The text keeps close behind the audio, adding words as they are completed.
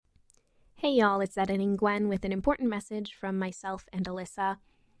Hey y'all, it's Editing Gwen with an important message from myself and Alyssa.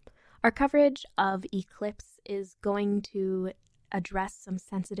 Our coverage of Eclipse is going to address some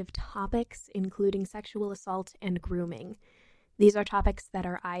sensitive topics, including sexual assault and grooming. These are topics that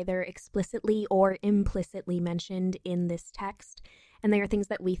are either explicitly or implicitly mentioned in this text, and they are things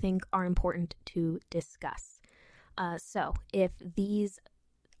that we think are important to discuss. So if these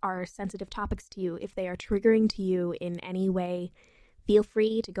are sensitive topics to you, if they are triggering to you in any way, feel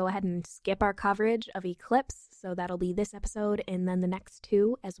free to go ahead and skip our coverage of Eclipse. So that'll be this episode and then the next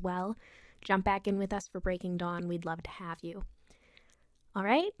two as well. Jump back in with us for Breaking Dawn. We'd love to have you. All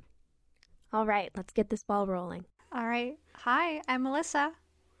right? All right, let's get this ball rolling. All right. Hi, I'm Melissa.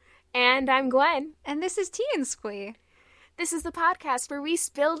 And I'm Gwen. And this is Tea and Squee. This is the podcast where we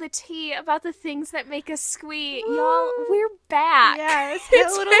spill the tea about the things that make us squee. Woo! Y'all, we're back. Yes.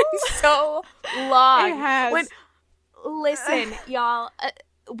 It's been so long. It has. Listen, y'all,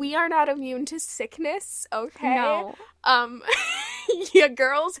 we are not immune to sickness, okay? No. You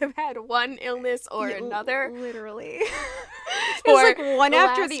girls have had one illness or another. Literally. It's like one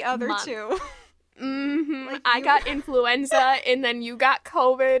after the other month. Too. Mm-hmm. Like I got influenza and then you got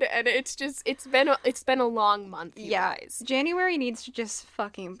COVID and it's been a long month, you guys. January needs to just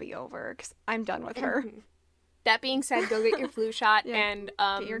fucking be over because I'm done with her. Mm-hmm. That being said, go get your flu shot and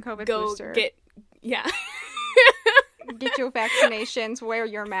get your COVID go booster. Get your vaccinations, wear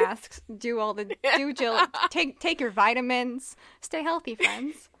your masks, do take your vitamins, stay healthy,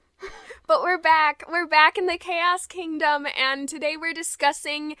 friends. But we're back in the Chaos Kingdom, and today we're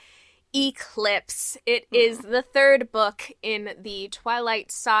discussing Eclipse. It is the third book in the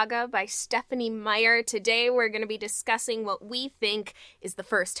Twilight Saga by Stephenie Meyer. Today we're going to be discussing what we think is the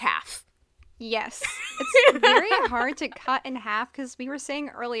first half. Yes. It's very hard to cut in half because we were saying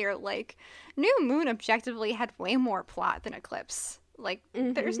earlier, like, New Moon objectively had way more plot than Eclipse. Like,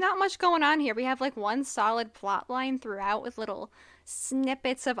 There's not much going on here. We have, like, one solid plot line throughout with little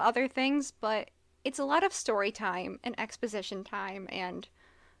snippets of other things, but it's a lot of story time and exposition time and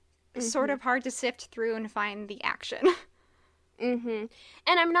sort of hard to sift through and find the action. And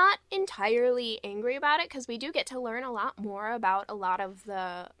I'm not entirely angry about it because we do get to learn a lot more about a lot of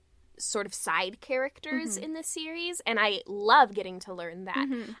the sort of side characters in this series, and I love getting to learn that.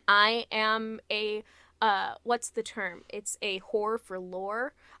 I am a what's the term? It's a whore for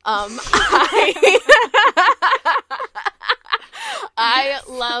lore. I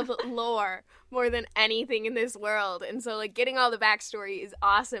love lore more than anything in this world, and so like getting all the backstory is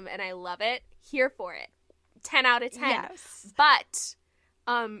awesome and I love it. Here for it. 10 out of 10. Yes. But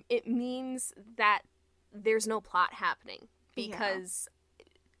it means that there's no plot happening because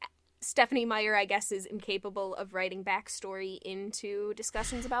Stephenie Meyer, I guess, is incapable of writing backstory into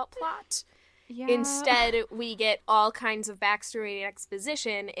discussions about plot. Yeah. Instead, we get all kinds of backstory and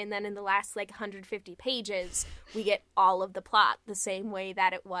exposition, and then in the last, 150 pages, we get all of the plot the same way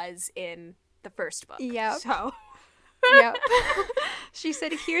that it was in the first book. Yep. So. Yep. She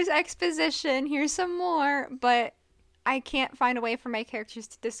said, here's exposition, here's some more, but I can't find a way for my characters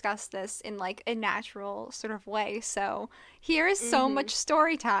to discuss this in, a natural sort of way, so here is so much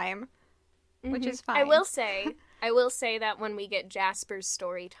story time, which is fine. I will say that when we get Jasper's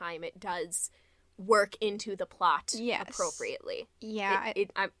story time, it does work into the plot appropriately. Yeah.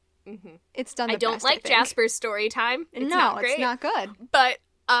 It's done I don't like Jasper's story time. It's not great. It's not good. But,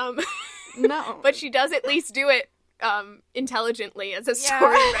 no. But she does at least do it intelligently as a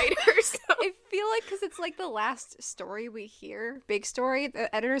story writer. So. I feel like because it's the last story we hear, big story,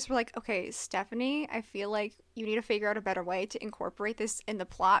 the editors were like, okay, Stephenie, I feel like you need to figure out a better way to incorporate this in the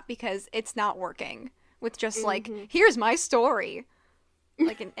plot because it's not working with just here's my story.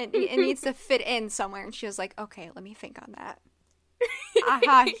 It needs to fit in somewhere. And she was like, okay, let me think on that.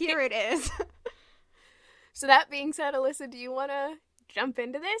 Aha, here it is. So that being said, Alyssa, do you want to jump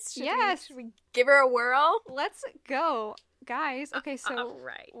into this? Should we give her a whirl? Let's go. Guys, okay, so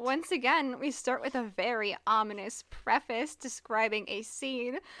once again, we start with a very ominous preface describing a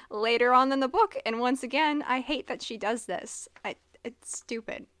scene later on in the book. And once again, I hate that she does this. It's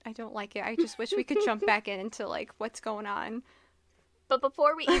stupid. I don't like it. I just wish we could jump back into, what's going on. But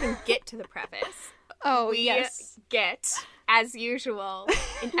before we even get to the preface, we get, as usual,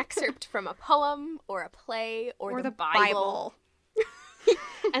 an excerpt from a poem or a play or the Bible.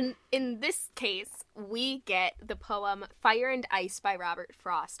 And in this case, we get the poem Fire and Ice by Robert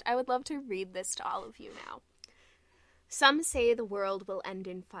Frost. I would love to read this to all of you now. Some say the world will end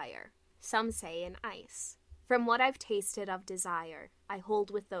in fire. Some say in ice. From what I've tasted of desire, I hold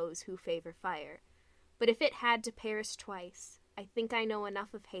with those who favor fire. But if it had to perish twice, I think I know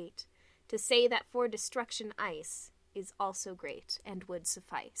enough of hate to say that for destruction ice is also great and would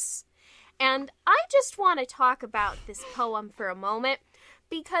suffice. And I just want to talk about this poem for a moment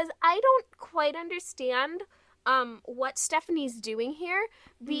because I don't quite understand what Stephanie's doing here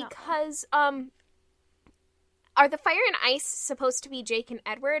because are the fire and ice supposed to be Jake and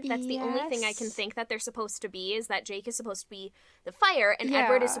Edward? That's the only thing I can think that they're supposed to be, is that Jake is supposed to be the fire and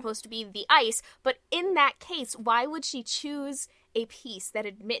Edward is supposed to be the ice. But in that case, why would she choose a piece that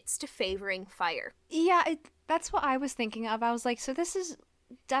admits to favoring fire? Yeah, that's what I was thinking of. I was like, so this is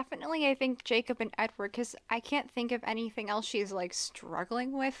definitely, I think, Jacob and Edward, because I can't think of anything else she's, like,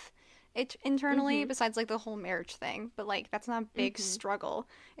 struggling with it internally besides, like, the whole marriage thing. But, like, that's not a big struggle.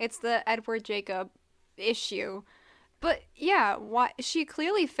 It's the Edward-Jacob issue. But yeah, why she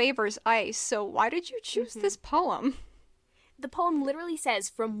clearly favors ice, so why did you choose this poem? The poem literally says,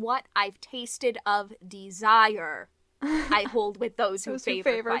 "From what I've tasted of desire, I hold with those who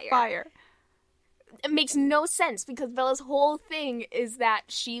favor fire." It makes no sense because Bella's whole thing is that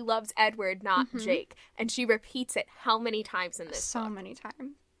she loves Edward, not Jake, and she repeats it how many times in this book? So many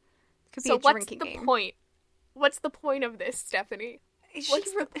times. Could so be a what's drinking the game. point? What's the point of this, Stephanie?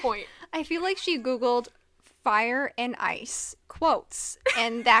 What's the point? I feel like she Googled fire and ice quotes,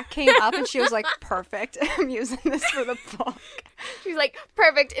 and that came up, and she was like, perfect, I'm using this for the book. She's like,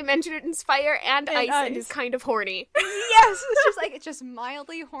 perfect, it mentions fire and ice and is kind of horny. Yes, it's just like, it's just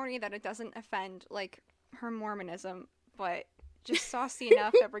mildly horny that it doesn't offend, like, her Mormonism, but just saucy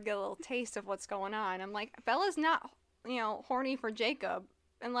enough that we get a little taste of what's going on. I'm like, Bella's not, horny for Jacob,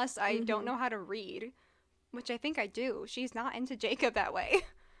 unless I don't know how to read. Which I think I do. She's not into Jacob that way.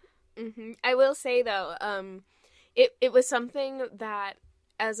 I will say, though, it was something that,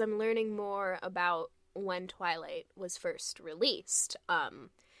 as I'm learning more about when Twilight was first released,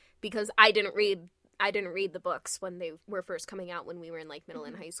 because I didn't read the books when they were first coming out when we were in, like, middle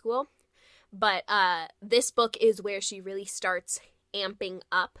and high school. But this book is where she really starts amping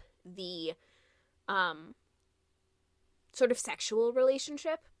up the sort of sexual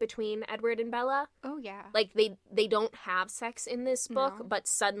relationship between Edward and Bella. Oh, yeah. Like, they don't have sex in this book, but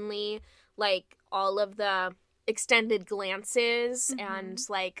suddenly, like, all of the extended glances and,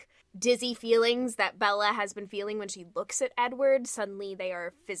 like, dizzy feelings that Bella has been feeling when she looks at Edward, suddenly they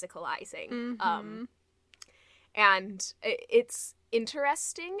are physicalizing. And it's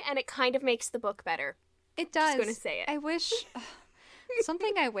interesting, and it kind of makes the book better. It does. Just gonna say it. I wish...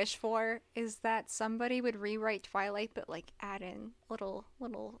 Something I wish for is that somebody would rewrite Twilight, but, like, add in little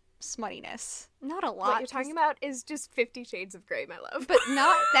smuttiness. Not a lot. What you're talking about is just 50 Shades of Grey, my love. But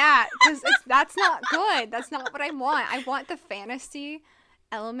not that, because that's not good. That's not what I want. I want the fantasy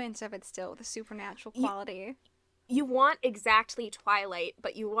elements of it still, the supernatural quality. You want exactly Twilight,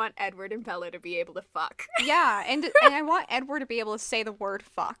 but you want Edward and Bella to be able to fuck. Yeah, and I want Edward to be able to say the word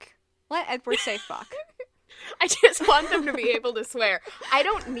fuck. Let Edward say fuck. I just want them to be able to swear. I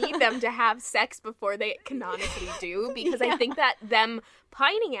don't need them to have sex before they canonically do, because I think that them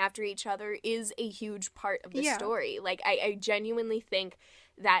pining after each other is a huge part of the story. Like, I genuinely think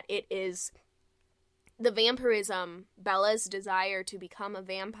that it is the vampirism, Bella's desire to become a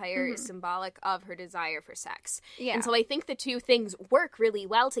vampire is symbolic of her desire for sex. Yeah. And so I think the two things work really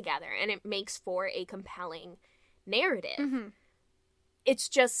well together, and it makes for a compelling narrative. It's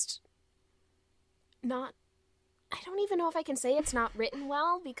just not... I don't even know if I can say it's not written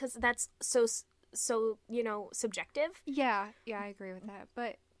well, because that's so subjective. Yeah, I agree with that.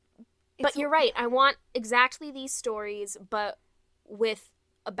 But you're right. I want exactly these stories, but with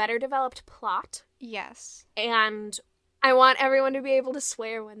a better developed plot. Yes. And I want everyone to be able to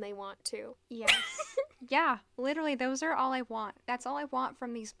swear when they want to. Yes. Yeah, literally, those are all I want. That's all I want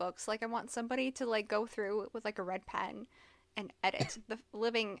from these books. Like, I want somebody to, like, go through with, like, a red pen and edit the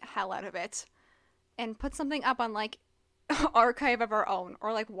living hell out of it. And put something up on, like, Archive of Our Own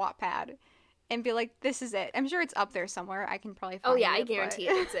or, like, Wattpad and be like, this is it. I'm sure it's up there somewhere. I can probably find it. Oh, yeah, I guarantee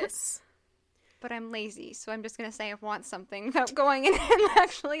it exists. But I'm lazy, so I'm just going to say I want something without going in and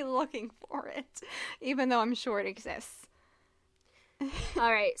actually looking for it, even though I'm sure it exists.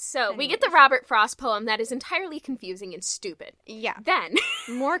 All right, so we get the Robert Frost poem that is entirely confusing and stupid. Yeah. Then...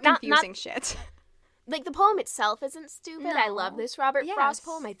 More confusing shit. Like, the poem itself isn't stupid. No. I love this Robert Frost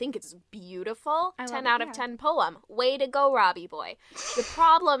poem. I think it's beautiful. 10 out of 10 poem. Way to go, Robbie boy. The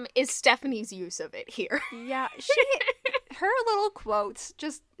problem is Stephanie's use of it here. Yeah, her little quotes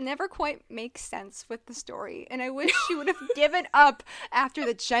just never quite make sense with the story. And I wish she would have given up after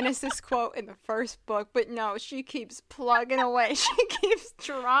the Genesis quote in the first book. But no, she keeps plugging away. She keeps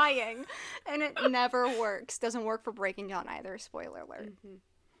trying. And it never works. Doesn't work for Breaking Dawn either. Spoiler alert.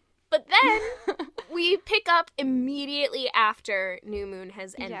 But then we pick up immediately after New Moon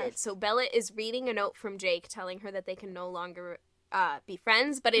has ended. Yes. So Bella is reading a note from Jake telling her that they can no longer be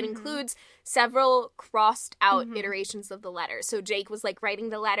friends, but it includes several crossed out iterations of the letter. So Jake was like writing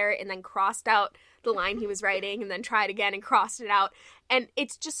the letter and then crossed out the line he was writing and then tried again and crossed it out. And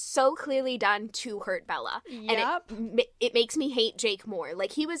it's just so clearly done to hurt Bella. Yep. And it makes me hate Jake more.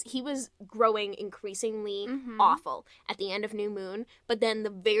 Like, he was growing increasingly awful at the end of New Moon, but then the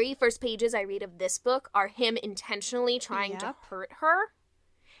very first pages I read of this book are him intentionally trying to hurt her.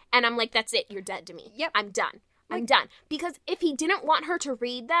 And I'm like, that's it. You're dead to me. Yep. I'm done. I'm done. Because if he didn't want her to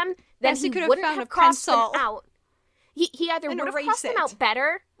read them, then yes, he could wouldn't have have crossed them out. He either and would have crossed them out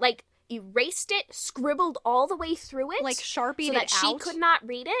better, like erased it, scribbled all the way through it, like Sharpied so that it she out. could not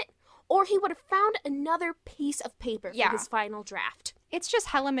read it, or he would have found another piece of paper for his final draft. It's just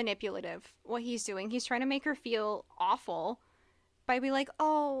hella manipulative, what he's doing. He's trying to make her feel awful by being like,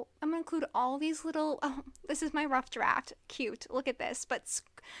 oh, I'm going to include all these little, oh, this is my rough draft. Cute. Look at this. But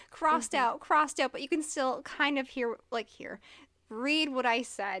crossed out, but you can still kind of read what I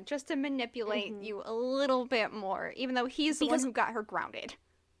said just to manipulate you a little bit more, even though he's the one who got her grounded.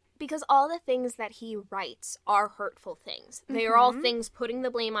 Because all the things that he writes are hurtful things. They are all things putting the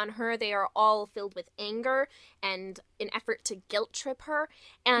blame on her. They are all filled with anger and an effort to guilt trip her.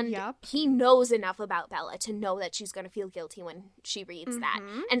 And he knows enough about Bella to know that she's going to feel guilty when she reads that.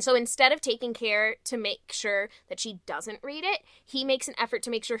 And so instead of taking care to make sure that she doesn't read it, he makes an effort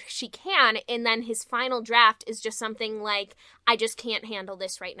to make sure she can. And then his final draft is just something like, I just can't handle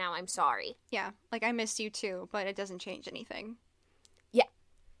this right now. I'm sorry. Yeah, like I miss you too, but it doesn't change anything.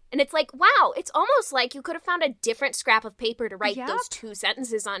 And it's like, wow, it's almost like you could have found a different scrap of paper to write those 2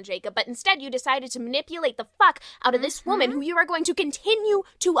 sentences on, Jacob, but instead you decided to manipulate the fuck out of this woman who you are going to continue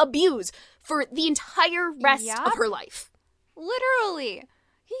to abuse for the entire rest of her life. Literally.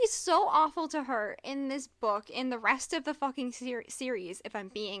 He's so awful to her in this book, in the rest of the fucking series, if I'm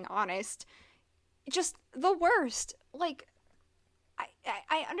being honest. Just the worst. Like,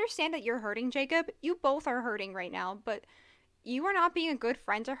 I understand that you're hurting, Jacob. You both are hurting right now, but you are not being a good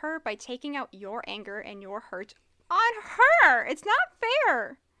friend to her by taking out your anger and your hurt on her. It's not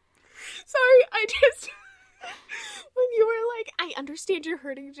fair. Sorry, I just... when you were like, I understand you're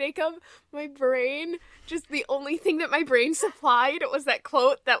hurting, Jacob, my brain, just the only thing that my brain supplied was that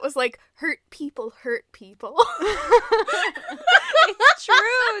quote that was like, hurt people hurt people. It's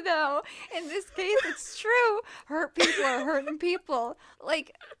true, though. In this case, it's true. Hurt people are hurting people.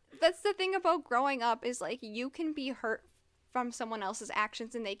 Like, that's the thing about growing up is, like, you can be hurt from someone else's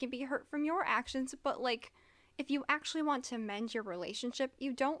actions and they can be hurt from your actions, but like if you actually want to mend your relationship,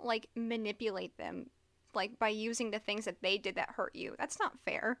 you don't like manipulate them like by using the things that they did that hurt you. That's not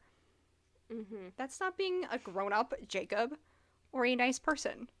fair. That's not being a grown-up, Jacob, or a nice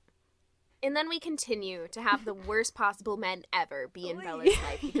person. And then we continue to have the worst possible men ever be in Bella's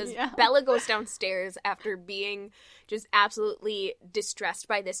life because Bella goes downstairs after being just absolutely distressed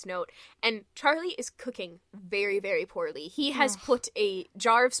by this note. And Charlie is cooking very, very poorly. He has put a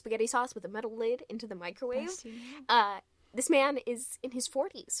jar of spaghetti sauce with a metal lid into the microwave. This man is in his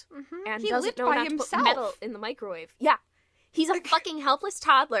 40s and doesn't know how to put metal in the microwave. Yeah. He's a fucking helpless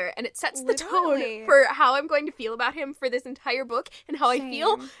toddler, and it sets the tone for how I'm going to feel about him for this entire book, and how I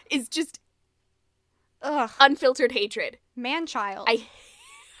feel is just unfiltered hatred. Man-child.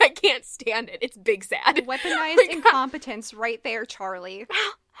 I can't stand it. It's big sad. Weaponized incompetence right there, Charlie.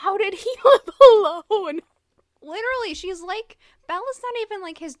 How did he live alone? Literally, she's like, Bella's not even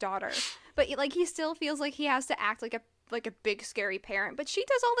like his daughter, but like he still feels like he has to act like a big scary parent, but she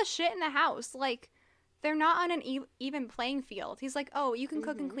does all the shit in the house. Like, they're not on an even playing field. He's like, oh, you can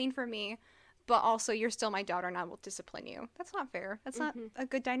cook and clean for me, but also you're still my daughter and I will discipline you. That's not fair. That's not a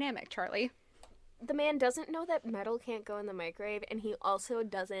good dynamic, Charlie. The man doesn't know that metal can't go in the microwave, and he also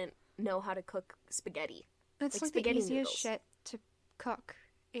doesn't know how to cook spaghetti. It's like the easiest shit to cook.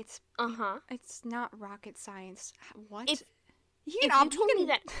 It's not rocket science. What? He can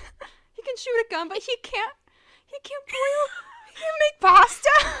shoot a gun, but he can't boil. He can make pasta.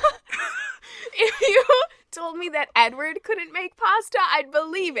 If you told me that Edward couldn't make pasta, I'd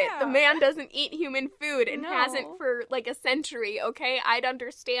believe it. The man doesn't eat human food and hasn't for like a century, okay? I'd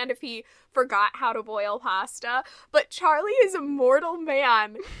understand if he forgot how to boil pasta. But Charlie is a mortal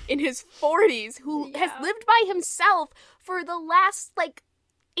man in his 40s who has lived by himself for the last, like,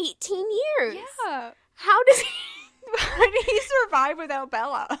 18 years. Yeah. How does he survive without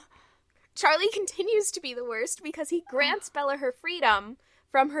Bella? Charlie continues to be the worst because he grants Bella her freedom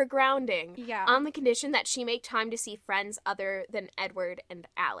from her grounding on the condition that she make time to see friends other than Edward and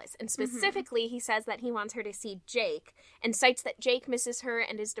Alice. And specifically, he says that he wants her to see Jake and cites that Jake misses her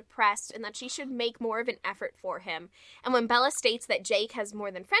and is depressed and that she should make more of an effort for him. And when Bella states that Jake has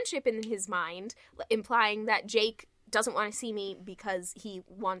more than friendship in his mind, implying that Jake doesn't want to see me because he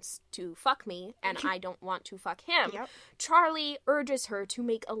wants to fuck me, and I don't want to fuck him. Yep. Charlie urges her to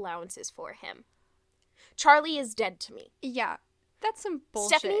make allowances for him. Charlie is dead to me. Yeah, that's some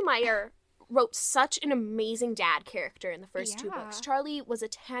bullshit. Stephenie Meyer wrote such an amazing dad character in the first 2 Yeah. books. Charlie was a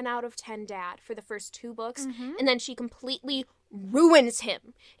 10 out of 10 dad for the first 2 books, Mhm. and then she completely ruins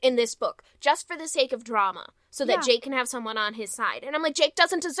him in this book just for the sake of drama so that Yeah. Jake can have someone on his side. And I'm like, Jake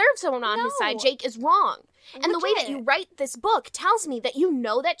doesn't deserve someone on his side. No. Jake is wrong. And the way that Legit. you write this book tells me that you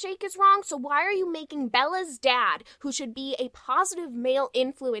know that Jake is wrong, so why are you making Bella's dad, who should be a positive male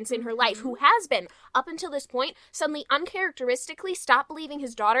influence in her life, who has been up until this point, suddenly uncharacteristically stop believing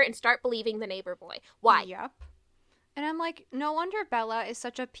his daughter and start believing the neighbor boy? Why? Yep. And I'm like, no wonder Bella is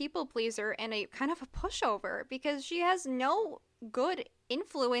such a people pleaser and a kind of a pushover, because she has no good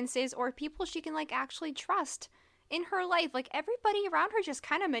influences or people she can like actually trust in her life. Like, everybody around her just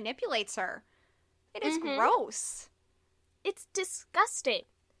kind of manipulates her. It is Mhm. gross. It's disgusting.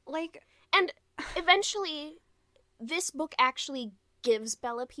 Like, And eventually, this book actually gives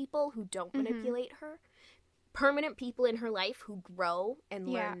Bella people who don't Mhm. manipulate her, permanent people in her life who grow and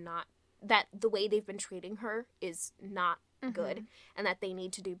Yeah. learn not that the way they've been treating her is not good Mhm. and that they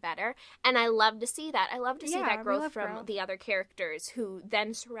need to do better. And I love to see that. I love to see Yeah, that we growth love from growth. the other characters who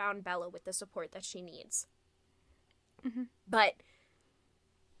then surround Bella with the support that she needs. Mhm. But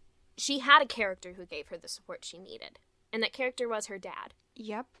she had a character who gave her the support she needed, and that character was her dad.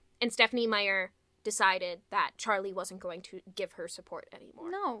 yep. And Stephenie Meyer decided that Charlie wasn't going to give her support anymore.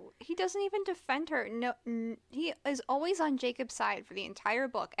 No, he doesn't even defend her. No, he is always on Jacob's side for the entire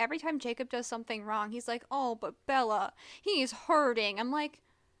book. Every time Jacob does something wrong, he's like, "Oh, but Bella, he's hurting." I'm like,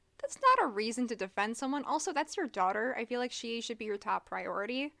 that's not a reason to defend someone. Also, that's your daughter. I feel like she should be your top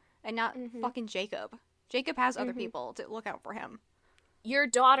priority and not Mhm. fucking Jacob. Jacob has other Mhm. people to look out for him. Your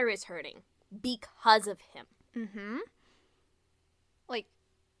daughter is hurting because of him. Mm-hmm. Like,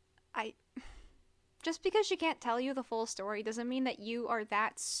 just because she can't tell you the full story doesn't mean that you are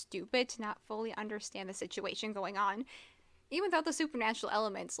that stupid to not fully understand the situation going on. Even without the supernatural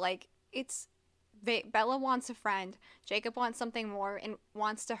elements, like, Bella wants a friend, Jacob wants something more, and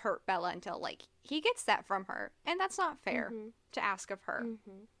wants to hurt Bella until, like, he gets that from her. And that's not fair Mhm. to ask of her.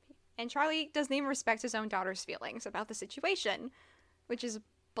 Mhm. And Charlie doesn't even respect his own daughter's feelings about the situation, which is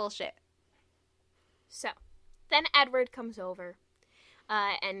bullshit. So, then Edward comes over,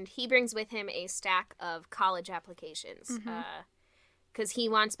 and he brings with him a stack of college applications, Mhm. because he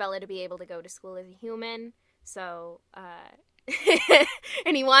wants Bella to be able to go to school as a human. So,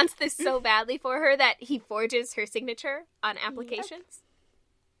 and he wants this so badly for her that he forges her signature on applications.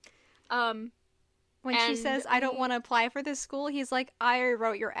 When she And says, "I don't want to apply for this school," he's like, "I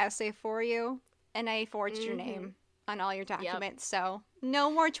wrote your essay for you, and I forged your Mhm. name on all your documents, so no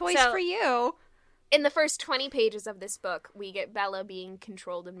more choice So- for you." In the first 20 pages of this book, we get Bella being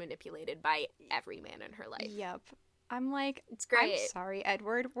controlled and manipulated by every man in her life. Yep. I'm like, It's great. I'm sorry,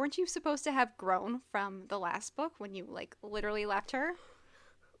 Edward. Weren't you supposed to have grown from the last book when you, like, literally left her?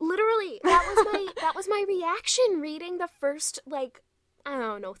 Literally, that was my reaction reading the first, like, I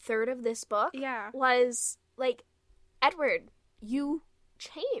don't know, third of this book. Yeah. Was like, Edward, you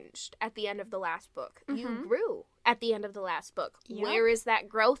changed at the end of the last book. You Mhm. grew at the end of the last book. Yep. Where is that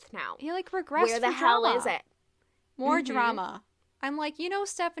growth now? He, like, regressed Where the for hell drama. is it? More Mhm. drama. I'm like,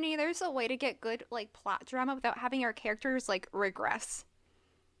 Stephanie, there's a way to get good, like, plot drama without having our characters, like, regress.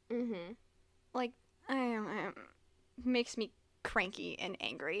 Mm-hmm. Like, makes me cranky and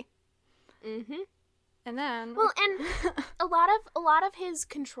angry. Mm-hmm. And then, Well, and a lot of his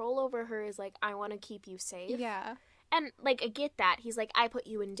control over her is like, I want to keep you safe. yeah. And, like, I get that. He's like, I put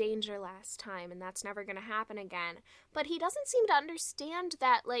you in danger last time, and that's never going to happen again. But he doesn't seem to understand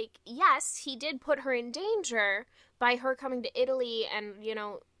that, like, yes, he did put her in danger by her coming to Italy and,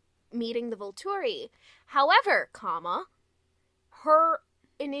 meeting the Volturi. However, her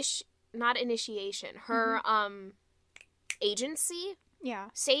agency Yeah.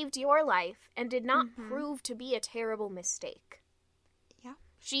 saved your life and did not Mhm. prove to be a terrible mistake. Yeah.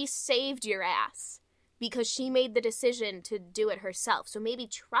 She saved your ass because she made the decision to do it herself. So maybe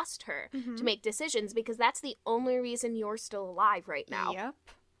trust her Mhm. to make decisions, because that's the only reason you're still alive right now. Yep.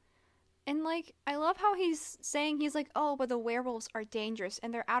 And, like, I love how he's like, "Oh, but the werewolves are dangerous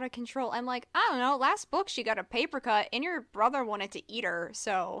and they're out of control." I'm like, I don't know, last book she got a paper cut and your brother wanted to eat her,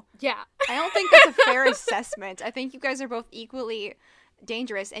 so Yeah. I don't think that's a fair assessment. I think you guys are both equally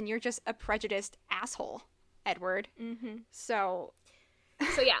dangerous and you're just a prejudiced asshole, Edward. Mm-hmm. So,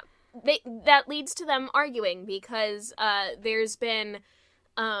 So yeah, that leads to them arguing because there's been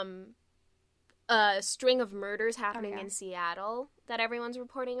a string of murders happening yeah. in Seattle that everyone's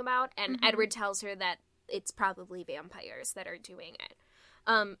reporting about, and Mhm. Edward tells her that it's probably vampires that are doing it.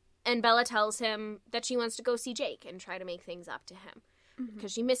 And Bella tells him that she wants to go see Jake and try to make things up to him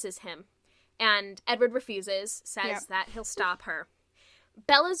because she misses him. And Edward refuses, says that he'll stop her.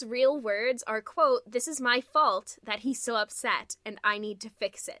 Bella's real words are, quote, "This is my fault that he's so upset and I need to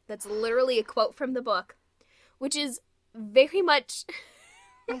fix it." That's literally a quote from the book, which is very much...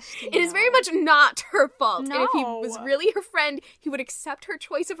 It is very much not her fault. No. And if he was really her friend, he would accept her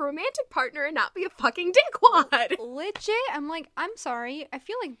choice of a romantic partner and not be a fucking dickwad. Legit, I'm like, I'm sorry. I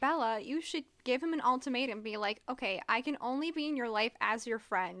feel like, Bella, you should give him an ultimatum. Be like, okay, I can only be in your life as your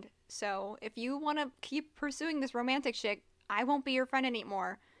friend. So if you want to keep pursuing this romantic shit, I won't be your friend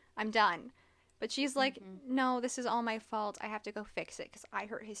anymore. I'm done. But she's like, no, this is all my fault. I have to go fix it because I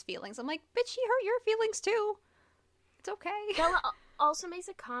hurt his feelings. I'm like, bitch, he hurt your feelings too. It's okay. Bella also makes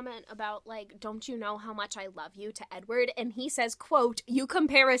a comment about, like, don't you know how much I love you to Edward? And he says, quote, "You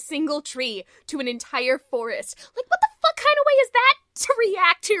compare a single tree to an entire forest." Like, what the fuck kind of way is that to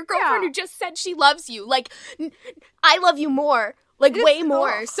react to your girlfriend who just said she loves you? Like, I love you more. Like, way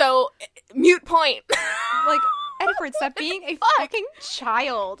more. So, mute point. Like, Edward, stop being a fucking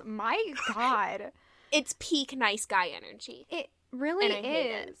child. My God. It's peak nice guy energy. It really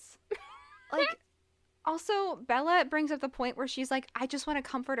is. Like, also, Bella brings up the point where she's like, I just want to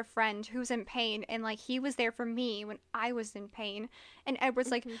comfort a friend who's in pain, and, like, he was there for me when I was in pain. And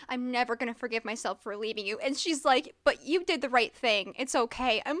Edward's like, I'm never going to forgive myself for leaving you. And she's like, but you did the right thing. It's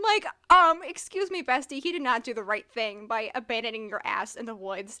okay. I'm like, excuse me, bestie, he did not do the right thing by abandoning your ass in the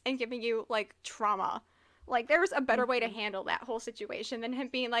woods and giving you, like, trauma. Like, there's a better way to handle that whole situation than him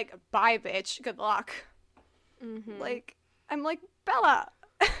being like, bye, bitch, good luck. Like, I'm like, Bella...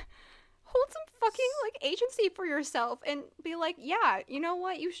 hold some fucking, like, agency for yourself and be like, yeah, you know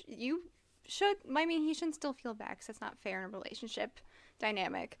what, you should, I mean, he shouldn't still feel bad because that's not fair in a relationship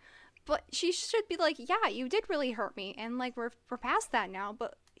dynamic, but she should be like, yeah, you did really hurt me, and, like, we're past that now,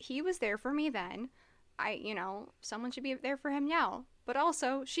 but he was there for me then, someone should be there for him now, but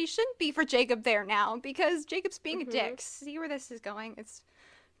also, she shouldn't be for Jacob there now, because Jacob's being a dick. See where this is going? It's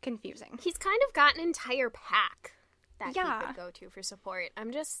confusing. He's kind of got an entire pack that he could go to for support.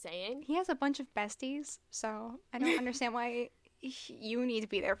 I'm just saying. He has a bunch of besties, so I don't understand why you need to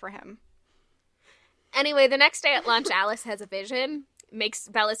be there for him. Anyway, the next day at lunch, Alice has a vision, makes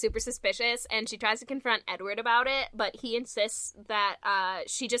Bella super suspicious, and she tries to confront Edward about it, but he insists that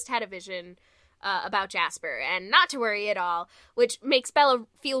she just had a vision about Jasper, and not to worry at all, which makes Bella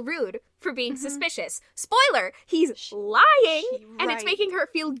feel rude for being suspicious. Spoiler, he's lying, and it's making her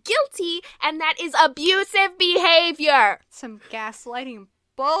feel guilty, and that is abusive behavior. Some gaslighting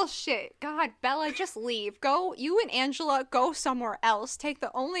bullshit. God, Bella, just leave. Go, you and Angela, go somewhere else. Take the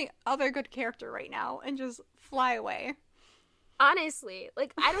only other good character right now, and just fly away. Honestly,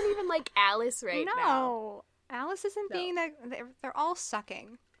 like, I don't even like Alice now. No, Alice isn't being that, they're all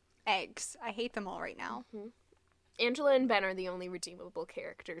sucking eggs. I hate them all right now. Angela and Ben are the only redeemable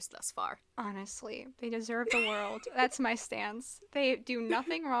characters thus far. Honestly, they deserve the world. That's my stance. They do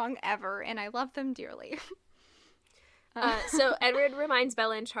nothing wrong ever, and I love them dearly. So Edward reminds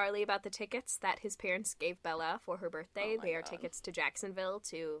Bella and Charlie about the tickets that his parents gave Bella for her birthday. They are tickets to Jacksonville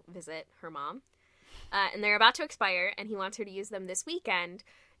to visit her mom. And they're about to expire, and he wants her to use them this weekend.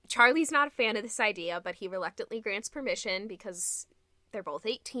 Charlie's not a fan of this idea, but he reluctantly grants permission because they're both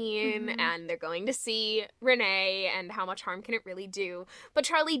 18, and they're going to see Renee, and how much harm can it really do? But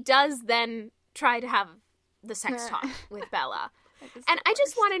Charlie does then try to have the sex talk with Bella. And I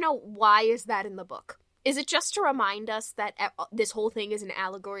just want to know, why is that in the book? Is it just to remind us that this whole thing is an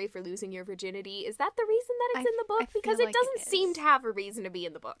allegory for losing your virginity? Is that the reason that it's in the book? Because it doesn't seem to have a reason to be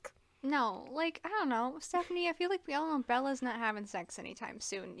in the book. No, like, I don't know. Stephanie, I feel like we all know Bella's not having sex anytime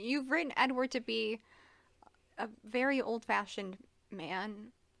soon. You've written Edward to be a very old-fashioned man.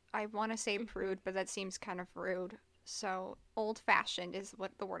 I want to say prude, but that seems kind of rude. So old-fashioned is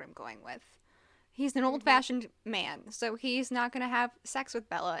what the word I'm going with. He's an old-fashioned man, so he's not going to have sex with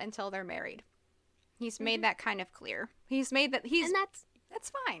Bella until they're married. He's made that kind of clear. He's made that And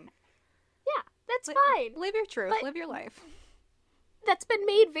that's fine. Yeah, that's fine. Live your truth. Live your life. That's been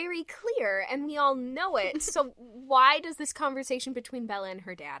made very clear, and we all know it. So why does this conversation between Bella and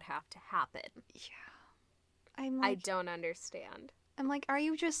her dad have to happen? Yeah. I don't understand. I'm like, are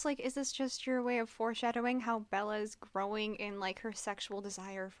you just like, is this just your way of foreshadowing how Bella's growing in like her sexual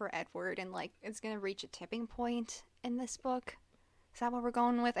desire for Edward, and like it's gonna reach a tipping point in this book? Is that what we're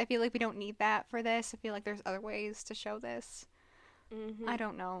going with? I feel like we don't need that for this. I feel like there's other ways to show this. I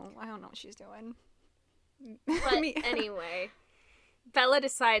don't know. I don't know what she's doing. But anyway, Bella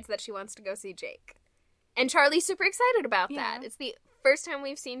decides that she wants to go see Jake. And Charlie's super excited about that. It's the First time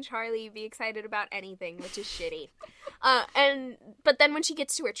we've seen Charlie be excited about anything, which is shitty. But then when she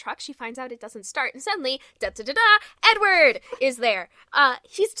gets to her truck, she finds out it doesn't start, and suddenly, Edward is there.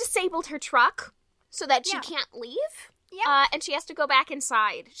 He's disabled her truck so that she can't leave. Yeah. And she has to go back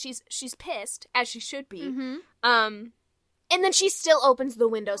inside. She's pissed, as she should be. Mm-hmm. And then she still opens the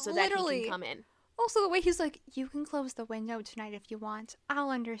window so that he can come in. Also, the way he's like, you can close the window tonight if you want. I'll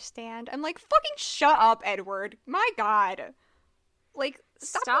understand. I'm like, fucking shut up, Edward. My God. Like,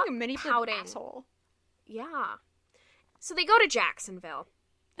 stop being a manipulative asshole. Yeah. So they go to Jacksonville.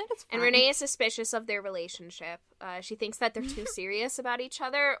 And Renee is suspicious of their relationship. She thinks that they're too serious about each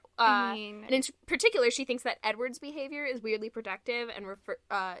other. And in particular, she thinks that Edward's behavior is weirdly protective and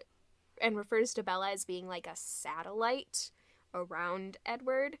refers to Bella as being like a satellite around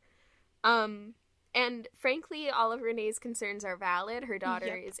Edward. And frankly, all of Renee's concerns are valid. Her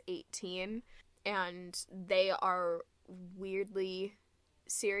daughter is 18, and they are weirdly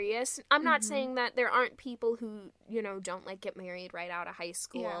serious. I'm not saying that there aren't people who, don't get married right out of high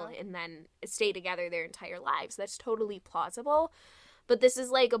school and then stay together their entire lives. That's totally plausible. But this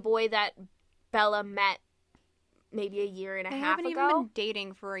is like a boy that Bella met maybe a year and a half ago. They haven't even been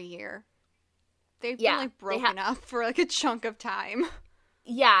dating for a year. They've been broken up for a chunk of time.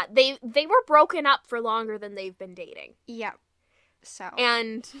 Yeah, they were broken up for longer than they've been dating. Yep. So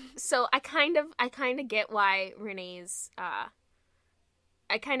I kind of get why Renee's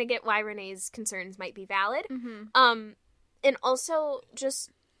concerns might be valid. Mm-hmm. And also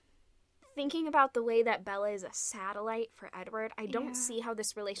just thinking about the way that Bella is a satellite for Edward, I don't see how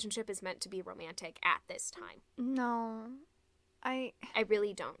this relationship is meant to be romantic at this time. No. I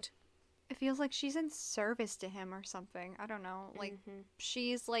really don't. It feels like she's in service to him or something. I don't know. Like,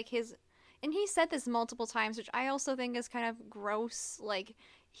 she's like his... And he said this multiple times, which I also think is kind of gross. Like,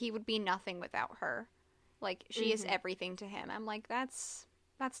 he would be nothing without her. Like, she is everything to him. I'm like, that's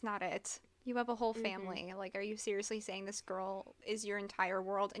not it. You have a whole family. Like, are you seriously saying this girl is your entire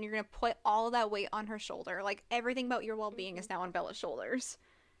world and you're going to put all of that weight on her shoulder? Like, everything about your well-being is now on Bella's shoulders.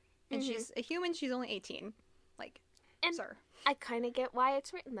 And she's a human. She's only 18. Like, sir. I kind of get why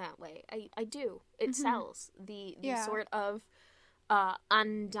it's written that way. I do. It sells. The sort of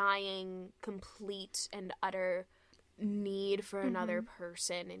undying, complete, and utter need for another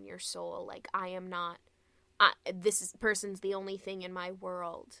person in your soul. Like, I am not... person's the only thing in my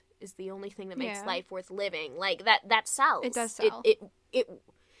world, is the only thing that makes life worth living. Like, that sells. It does sell.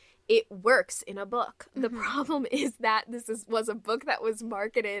 It works in a book. The problem is that this was a book that was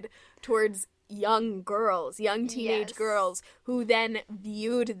marketed towards young teenage girls, who then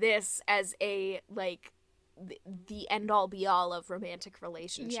viewed this as a, like, the end-all be-all of romantic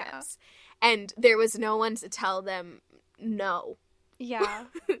relationships. And there was no one to tell them no. Yeah.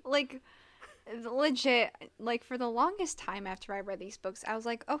 Like, legit, like, for the longest time after I read these books, I was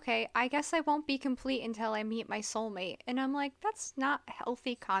like, okay, I guess I won't be complete until I meet my soulmate. And I'm like, that's not a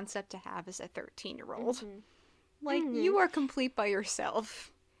healthy concept to have as a 13-year-old. Like, you are complete by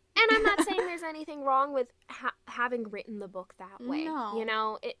yourself. And I'm not saying there's anything wrong with having written the book that way.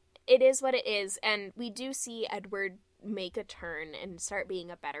 No. It is what it is, and we do see Edward make a turn and start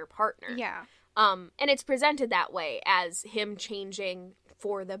being a better partner. Yeah. And it's presented that way, as him changing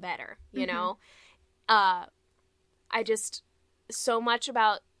for the better, you know? So much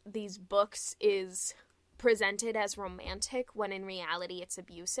about these books is presented as romantic, when in reality it's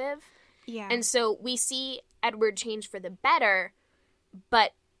abusive. Yeah. And so we see Edward change for the better,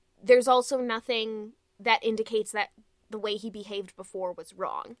 but there's also nothing that indicates that the way he behaved before was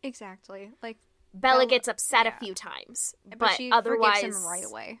wrong. Exactly. Like, Bella gets upset a few times, but she otherwise forgives him right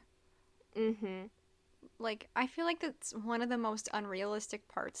away. Like, I feel like that's one of the most unrealistic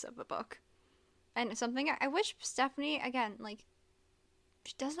parts of the book. And something I wish Stephanie, again, like,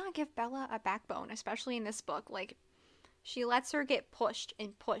 she does not give Bella a backbone, especially in this book. Like, she lets her get pushed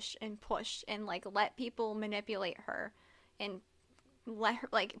and pushed and pushed and, like, let people manipulate her and let her,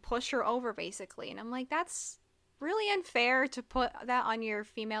 like, push her over, basically. And I'm like, that's really unfair to put that on your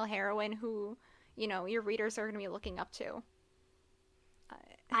female heroine who, your readers are going to be looking up to.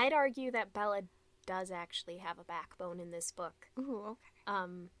 I'd argue that Bella does actually have a backbone in this book. Ooh, okay.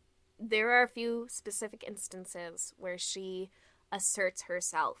 There are a few specific instances where she asserts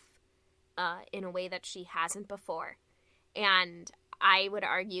herself in a way that she hasn't before. And I would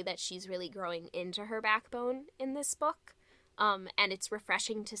argue that she's really growing into her backbone in this book. And it's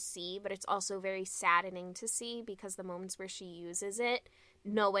refreshing to see, but it's also very saddening to see, because the moments where she uses it,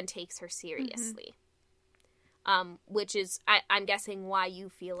 no one takes her seriously. which is, I'm guessing, why you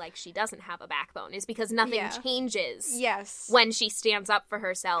feel like she doesn't have a backbone, is because nothing changes. Yes. When she stands up for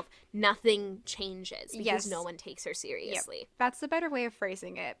herself, nothing changes because no one takes her seriously. Yep. That's the better way of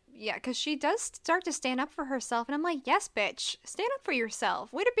phrasing it. Yeah, because she does start to stand up for herself, and I'm like, yes, bitch, stand up for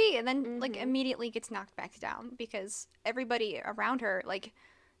yourself. Way to be. And then, like, immediately gets knocked back down because everybody around her, like,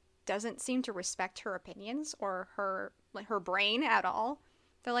 doesn't seem to respect her opinions or her brain at all.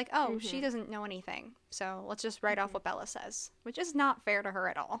 They're like, oh, she doesn't know anything, so let's just write off what Bella says, which is not fair to her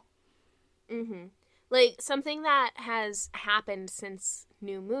at all. Like, something that has happened since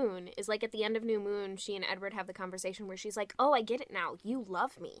New Moon is, like, at the end of New Moon, she and Edward have the conversation where she's like, oh, I get it now, you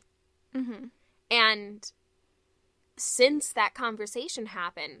love me. And since that conversation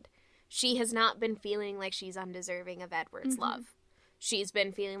happened, she has not been feeling like she's undeserving of Edward's love. She's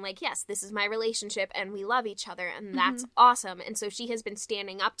been feeling like, yes, this is my relationship, and we love each other, and that's awesome. And so she has been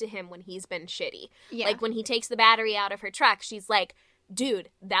standing up to him when he's been shitty. Yeah. Like, when he takes the battery out of her truck, she's like, dude,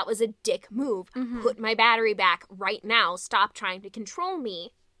 that was a dick move. Put my battery back right now. Stop trying to control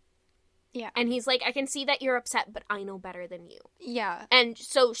me. Yeah. And he's like, I can see that you're upset, but I know better than you. Yeah. And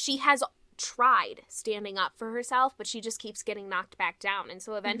so she has tried standing up for herself, but she just keeps getting knocked back down. And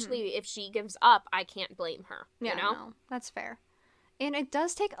so eventually, if she gives up, I can't blame her. Yeah, you know? No, that's fair. And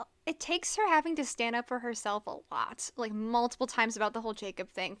it takes her having to stand up for herself a lot, like multiple times about the whole Jacob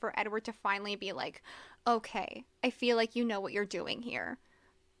thing, for Edward to finally be like, okay, I feel like you know what you're doing here.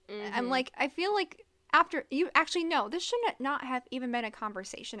 I'm like, I feel like after you actually know, this should not have even been a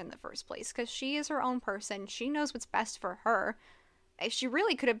conversation in the first place, because she is her own person. She knows what's best for her. She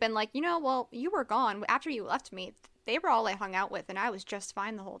really could have been like, you know, well, you were gone after you left me. They were all I hung out with, and I was just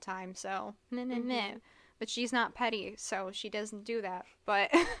fine the whole time, so meh. But she's not petty, so she doesn't do that.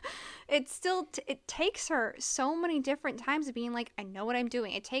 But it's still, it takes her so many different times of being like, I know what I'm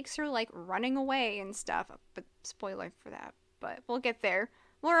doing. It takes her, like, running away and stuff. But spoiler for that. But we'll get there.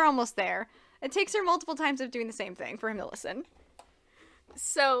 We're almost there. It takes her multiple times of doing the same thing for him to listen.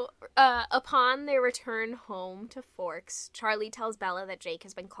 So, upon their return home to Forks, Charlie tells Bella that Jake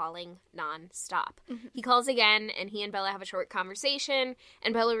has been calling non-stop. He calls again, and he and Bella have a short conversation,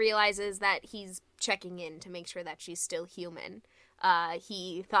 and Bella realizes that he's checking in to make sure that she's still human.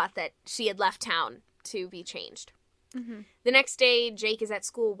 He thought that she had left town to be changed. The next day, Jake is at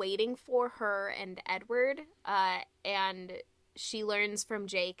school waiting for her and Edward, and she learns from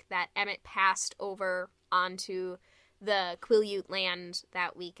Jake that Emmett passed over onto the Quileute land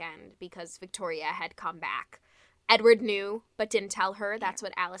that weekend because Victoria had come back. Edward knew, but didn't tell her. That's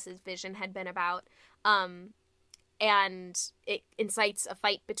what Alice's vision had been about. And it incites a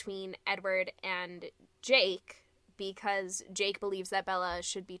fight between Edward and Jake because Jake believes that Bella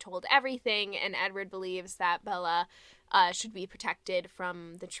should be told everything, and Edward believes that Bella should be protected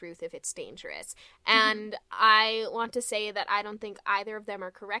from the truth if it's dangerous. And I want to say that I don't think either of them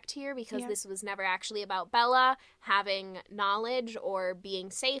are correct here because this was never actually about Bella having knowledge or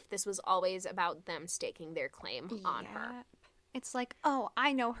being safe. This was always about them staking their claim on her. It's like, oh,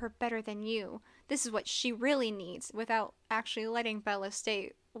 I know her better than you. This is what she really needs, without actually letting Bella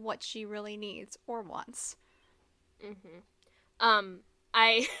state what she really needs or wants.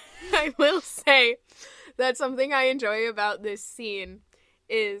 I will say that something I enjoy about this scene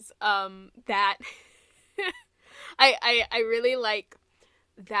is that I really like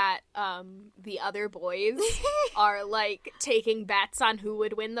that the other boys are like taking bets on who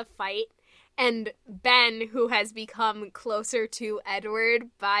would win the fight. And Ben, who has become closer to Edward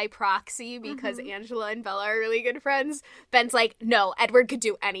by proxy because Angela and Bella are really good friends, Ben's like, no, Edward could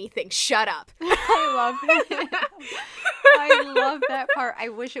do anything. Shut up. I love it. I love that part. I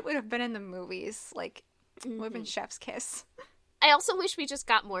wish it would have been in the movies. Like, would have been Chef's Kiss. I also wish we just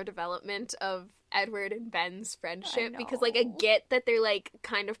got more development of Edward and Ben's friendship because, like, I get that they're, like,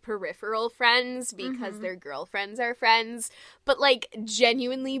 kind of peripheral friends because their girlfriends are friends, but, like,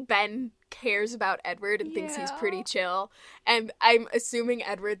 genuinely Ben cares about Edward and thinks he's pretty chill, and I'm assuming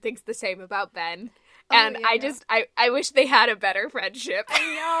Edward thinks the same about Ben. And I wish they had a better friendship. I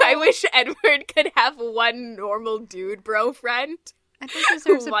know. I wish Edward could have one normal dude bro friend. Edward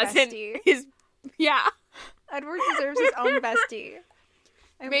deserves a bestie. Edward deserves his own bestie.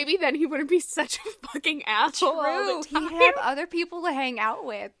 Maybe then he wouldn't be such a fucking asshole all the time. He'd have other people to hang out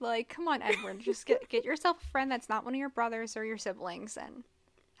with. Like, come on, Edward, just get yourself a friend that's not one of your brothers or your siblings and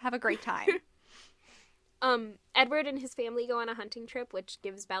have a great time. Edward and his family go on a hunting trip, which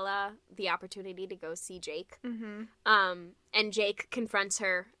gives Bella the opportunity to go see Jake. And Jake confronts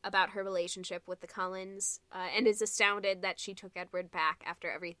her about her relationship with the Cullens, and is astounded that she took Edward back after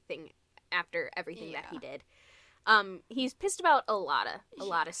everything that he did. He's pissed about a lot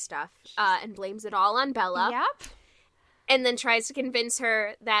of stuff, and blames it all on Bella. Yep. And then tries to convince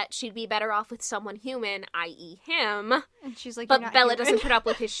her that she'd be better off with someone human, i.e. him. And she's like, but Bella human. doesn't put up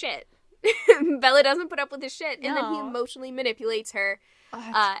with his shit. Bella doesn't put up with his shit, and then he emotionally manipulates her,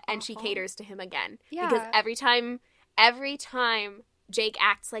 and she caters to him again. Yeah. Because every time Jake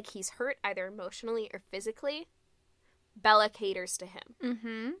acts like he's hurt, either emotionally or physically, Bella caters to him.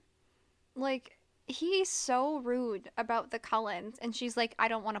 Mm-hmm. Like, he's so rude about the Cullens, and she's like, I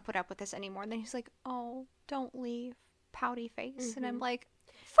don't want to put up with this anymore. And then he's like, oh, don't leave, pouty face. Mm-hmm. And I'm like,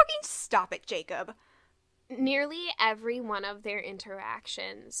 fucking stop it, Jacob. Nearly every one of their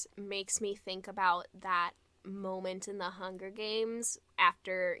interactions makes me think about that moment in the Hunger Games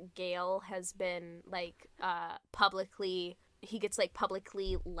after Gale has been, like, publicly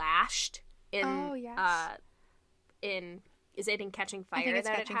lashed in, is it in Catching Fire? I think it's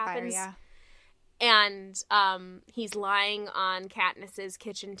that Catching it happens? Fire, yeah. And he's lying on Katniss's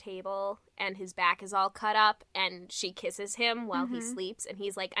kitchen table, and his back is all cut up, and she kisses him while he sleeps, and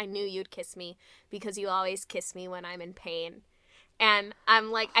he's like, I knew you'd kiss me, because you always kiss me when I'm in pain. And I'm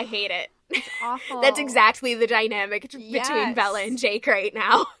like, I hate it. It's awful. That's exactly the dynamic between Bella and Jake right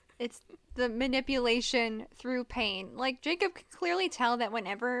now. It's the manipulation through pain. Like, Jacob can clearly tell that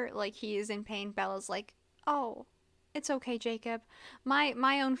whenever, like, he is in pain, Bella's like, oh, it's okay, Jacob.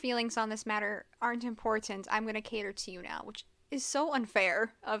 My own feelings on this matter aren't important. I'm going to cater to you now, which is so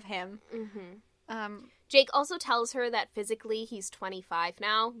unfair of him. Mm-hmm. Jake also tells her that physically he's 25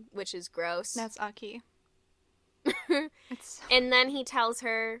 now, which is gross. That's Aki. And then he tells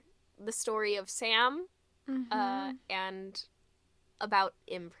her the story of Sam and about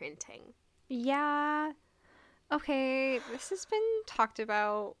imprinting. Yeah. Okay, this has been talked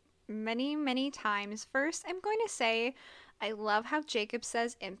about many, many times. First, I'm going to say I love how Jacob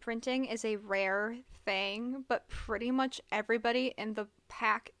says imprinting is a rare thing, but pretty much everybody in the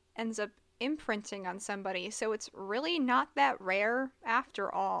pack ends up imprinting on somebody, so it's really not that rare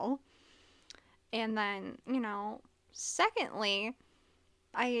after all. And then, secondly,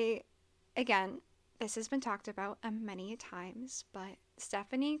 again, this has been talked about many times, but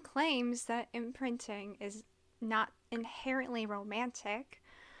Stephanie claims that imprinting is not inherently romantic.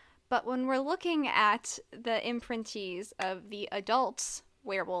 But when we're looking at the imprintees of the adult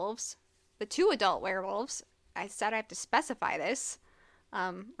werewolves, the 2 adult werewolves, I said I have to specify this,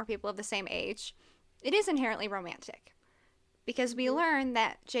 or people of the same age, it is inherently romantic. Because we learn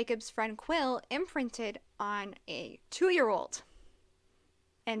that Jacob's friend Quill imprinted on a 2-year-old.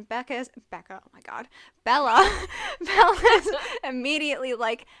 And Bella's immediately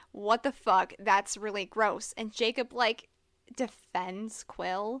like, what the fuck? That's really gross. And Jacob, like, defends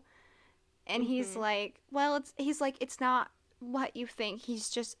Quill. And he's like, it's not what you think.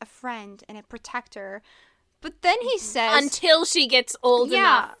 He's just a friend and a protector. But then he says... Until she gets old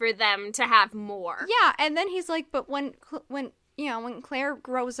enough for them to have more. Yeah, and then he's like, but when Claire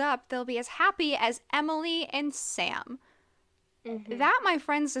grows up, they'll be as happy as Emily and Sam. Mm-hmm. That, my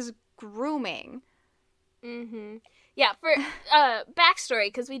friends, is grooming. Mm-hmm. Yeah, for backstory,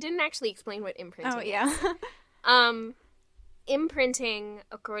 because we didn't actually explain what imprinting is. Imprinting,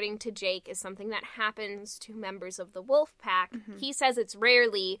 according to Jake, is something that happens to members of the wolf pack. Mm-hmm. He says it's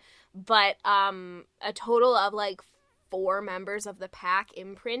rarely, but a total of like 4 members of the pack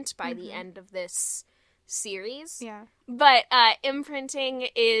imprint by the end of this series. Yeah. But imprinting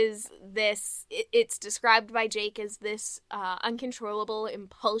is this, it's described by Jake as this uncontrollable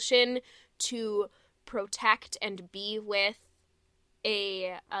impulsion to protect and be with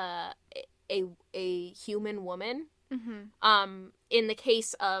a human woman. Mm-hmm. In the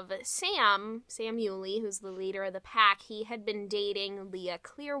case of Sam Yulee, who's the leader of the pack, he had been dating Leah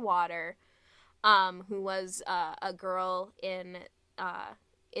Clearwater, who was a girl in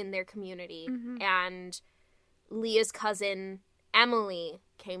their community. Mm-hmm. And Leah's cousin Emily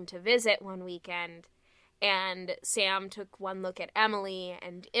came to visit one weekend, and Sam took one look at Emily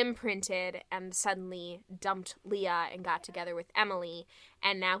and imprinted and suddenly dumped Leah and got together with Emily,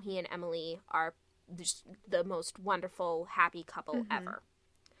 and now he and Emily are just the most wonderful, happy couple ever.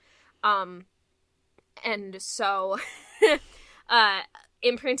 And so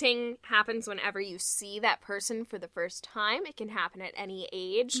imprinting happens whenever you see that person for the first time. It can happen at any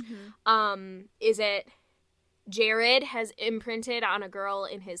age. Is it Jared has imprinted on a girl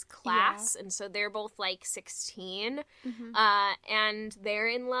in his class, and so they're both like 16, and they're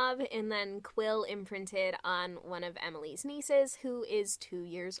in love, and then Quill imprinted on one of Emily's nieces, who is 2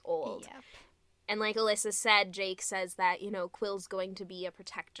 years old. Yep. And like Alyssa said, Jake says that, Quill's going to be a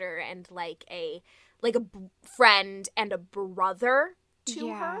protector and like a friend and a brother to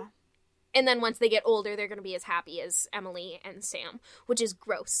her. And then once they get older, they're going to be as happy as Emily and Sam, which is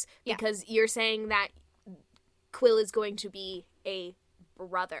gross. Yeah. Because you're saying that Quill is going to be a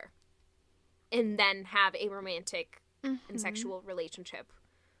brother and then have a romantic and sexual relationship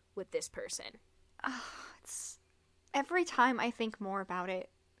with this person. It's every time I think more about it,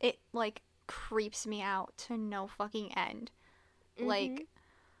 it like creeps me out to no fucking end. Like,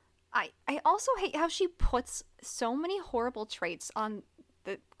 I also hate how she puts so many horrible traits on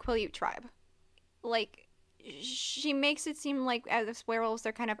the Quileute tribe. Like, she makes it seem like as werewolves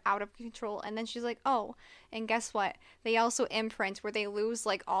they're kind of out of control, and then she's like, oh, and guess what? They also imprint, where they lose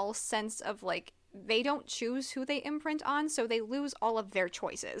like all sense of like, they don't choose who they imprint on, so they lose all of their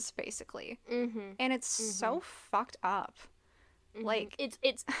choices, basically. And it's so fucked up. Like,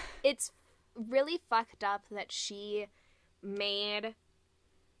 it's really fucked up that she made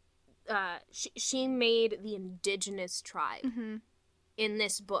she made the indigenous tribe in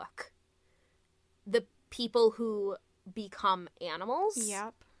this book the people who become animals.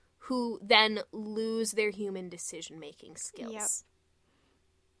 Yep. Who then lose their human decision-making skills.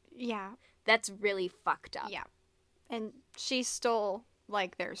 Yep. Yeah. That's really fucked up. Yeah. And she stole,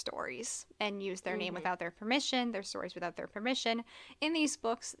 like, their stories and used their name without their permission, their stories without their permission. In these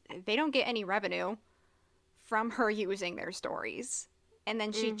books, they don't get any revenue from her using their stories. And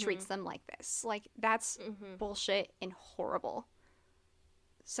then she treats them like this. Like, that's bullshit and horrible.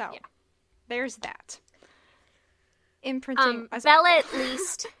 So, there's that. Imprinting.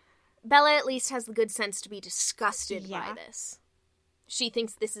 Bella at least has the good sense to be disgusted by this. She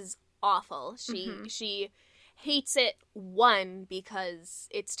thinks this is awful. She hates it, one, because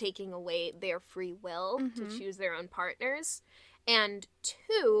it's taking away their free will to choose their own partners, and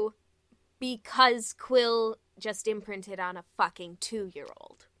two, because Quill just imprinted on a fucking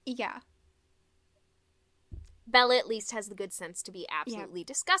 2-year-old. Yeah. Bella at least has the good sense to be absolutely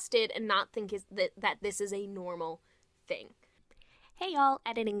disgusted and not think that this is a normal thing. Hey y'all,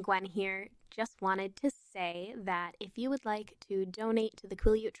 Editing Gwen here. Just wanted to say that if you would like to donate to the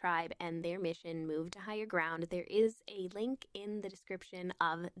Quileute tribe and their mission Move to Higher Ground, there is a link in the description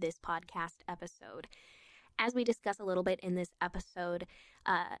of this podcast episode. As we discuss a little bit in this episode,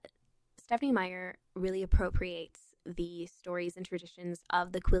 Stephenie Meyer really appropriates the stories and traditions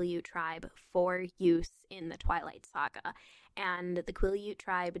of the Quileute tribe for use in the Twilight Saga. And the Quileute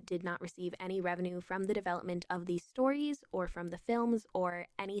tribe did not receive any revenue from the development of these stories or from the films or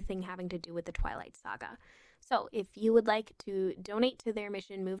anything having to do with the Twilight Saga. So if you would like to donate to their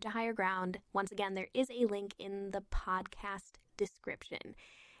mission, Move to Higher Ground, once again, there is a link in the podcast description.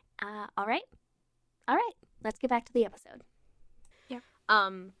 All right, let's get back to the episode. Yeah.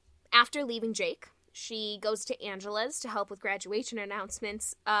 After leaving Jake, she goes to Angela's to help with graduation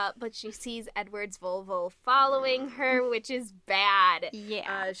announcements, but she sees Edward's Volvo following her, which is bad.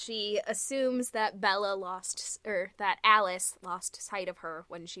 Yeah. She assumes that that Alice lost sight of her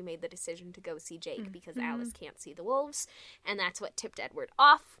when she made the decision to go see Jake because Alice can't see the wolves, and that's what tipped Edward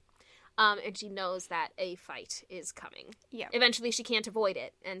off. And she knows that a fight is coming. Yeah. Eventually, she can't avoid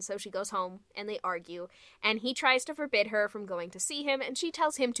it, and so she goes home, and they argue, and he tries to forbid her from going to see him, and she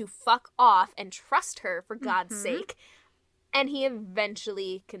tells him to fuck off and trust her, for God's sake, and he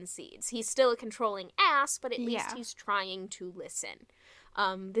eventually concedes. He's still a controlling ass, but at least he's trying to listen.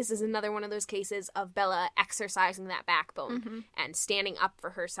 This is another one of those cases of Bella exercising that backbone and standing up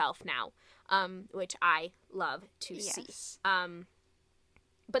for herself now, which I love to see.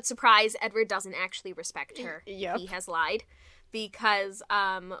 But surprise, Edward doesn't actually respect her. Yep. He has lied. Because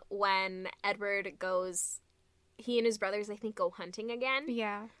when Edward goes, he and his brothers, I think, go hunting again.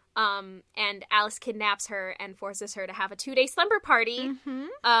 Yeah. And Alice kidnaps her and forces her to have a 2-day slumber party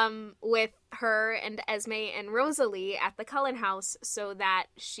with her and Esme and Rosalie at the Cullen house so that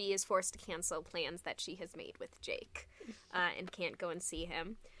she is forced to cancel plans that she has made with Jake and can't go and see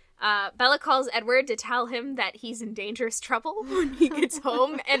him. Bella calls Edward to tell him that he's in dangerous trouble when he gets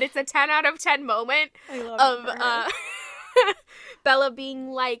home, and it's a 10 out of 10 moment of Bella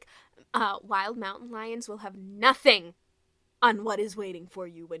being like, wild mountain lions will have nothing on what is waiting for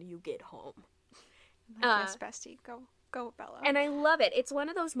you when you get home. Yes, bestie. Go, Bella. And I love it. It's one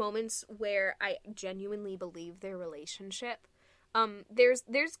of those moments where I genuinely believe their relationship. There's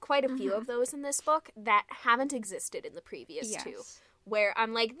quite a few of those in this book that haven't existed in the previous two. Where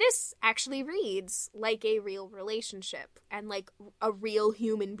I'm like, this actually reads like a real relationship and like a real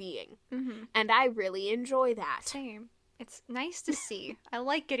human being. And I really enjoy that. Same. It's nice to see. I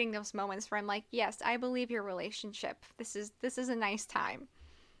like getting those moments where I'm like, yes, I believe your relationship. This is a nice time.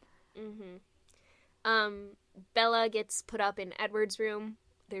 Bella gets put up in Edward's room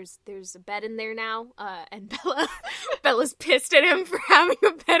there's a bed in there now, and Bella's pissed at him for having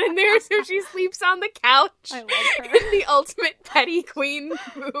a bed in there, so she sleeps on the couch. I love her. In the ultimate petty queen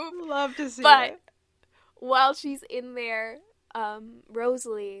move. Love to see But it. while she's in there,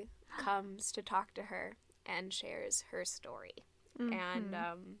 Rosalie comes to talk to her and shares her story. Mm-hmm.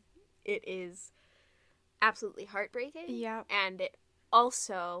 And it is absolutely heartbreaking. Yeah. And it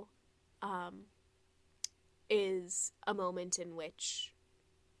also is a moment in which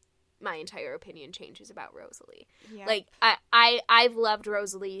my entire opinion changes about Rosalie. Yeah. Like, I've loved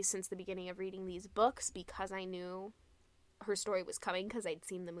Rosalie since the beginning of reading these books because I knew her story was coming because I'd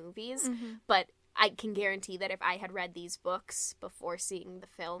seen the movies. Mm-hmm. But I can guarantee that if I had read these books before seeing the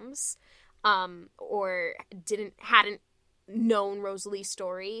films, or hadn't known Rosalie's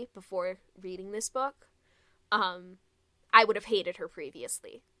story before reading this book, I would have hated her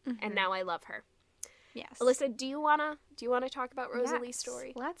previously. Mm-hmm. And now I love her. Yes. Alyssa, do you wanna talk about Rosalie's Yes,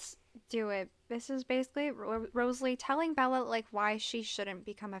 story? Let's do it. This is basically Rosalie telling Bella, like, why she shouldn't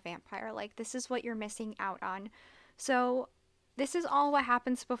become a vampire. Like, this is what you're missing out on. So, this is all what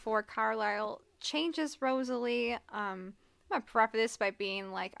happens before Carlisle changes Rosalie. I'm gonna preface this by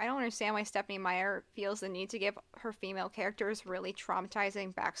being like, I don't understand why Stephenie Meyer feels the need to give her female characters really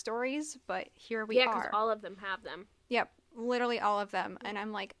traumatizing backstories, but here we Yeah, because are. all of them have them. Yep, literally all of them. And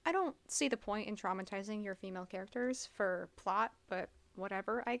I'm like, I don't see the point in traumatizing your female characters for plot, but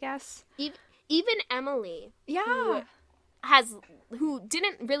whatever, I guess. Even Emily, Yeah. who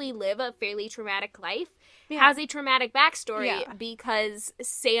didn't really live a fairly traumatic life, Yeah. has a traumatic backstory Yeah. because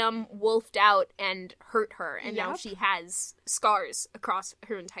Sam wolfed out and hurt her, and now Yep. she has scars across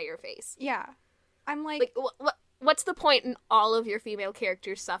her entire face. Yeah. I'm like, What's the point in all of your female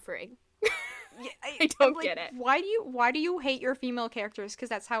characters suffering? yeah, I don't I'm like, get it. Why do you hate your female characters? Because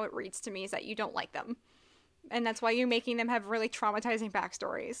that's how it reads to me, is that you don't like them. And that's why you're making them have really traumatizing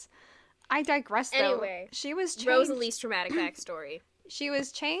backstories. I digress, though. Anyway, she was changed. Rosalie's traumatic backstory. She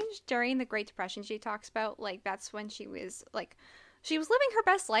was changed during the Great Depression. She talks about, like, that's when she was, like, she was living her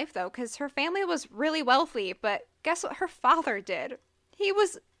best life, though, because her family was really wealthy. But guess what her father did? He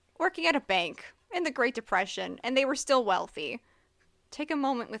was working at a bank in the Great Depression, and they were still wealthy. Take a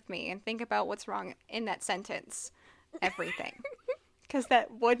moment with me and think about what's wrong in that sentence. Everything. Because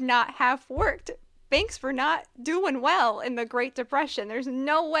that would not have worked. Banks were not doing well in the Great Depression. There's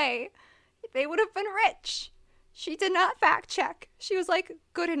no way they would have been rich. She did not fact check. She was like,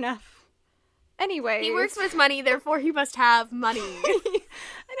 good enough. Anyway. He works with money, therefore he must have money. And I'm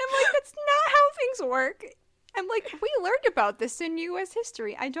like, that's not how things work. I'm like, we learned about this in U.S.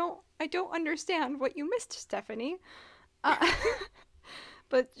 history. I don't understand what you missed, Stephenie.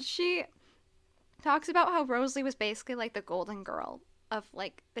 But she talks about how Rosalie was basically like the golden girl of,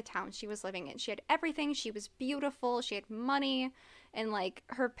 like, the town she was living in. She had everything. She was beautiful. She had money. And, like,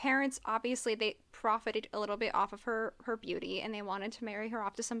 her parents, obviously, they profited a little bit off of her beauty, and they wanted to marry her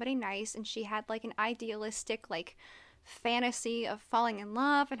off to somebody nice. And she had, like, an idealistic, like, fantasy of falling in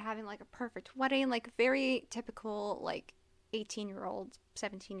love and having, like, a perfect wedding. Like, very typical, like, 18-year-old,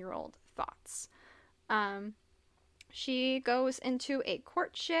 17-year-old thoughts. She goes into a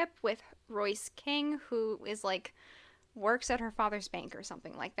courtship with Royce King, who is, like, works at her father's bank or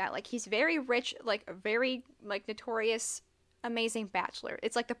something like that. Like, he's very rich, like, a very, like, notorious, amazing bachelor.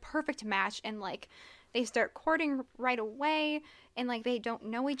 It's, like, the perfect match, and, like, they start courting right away, and, like, they don't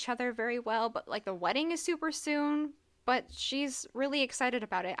know each other very well, but, like, the wedding is super soon, but she's really excited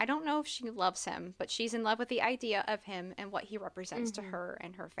about it. I don't know if she loves him, but she's in love with the idea of him and what he represents to her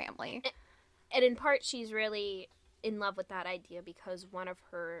and her family. And in part, she's really in love with that idea because one of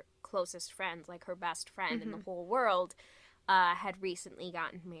her closest friends, like her best friend in the whole world, had recently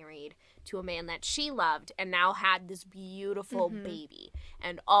gotten married to a man that she loved and now had this beautiful baby.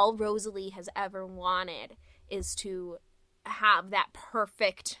 And all Rosalie has ever wanted is to have that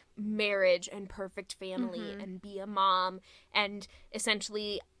perfect marriage and perfect family and be a mom, and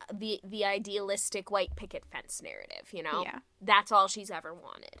essentially the idealistic white picket fence narrative, you know? Yeah. That's all she's ever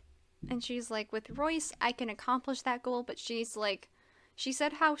wanted. And she's like, with Royce, I can accomplish that goal, but she's like, she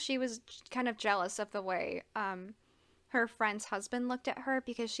said how she was kind of jealous of the way her friend's husband looked at her,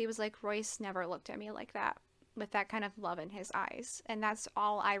 because she was like, Royce never looked at me like that, with that kind of love in his eyes. And that's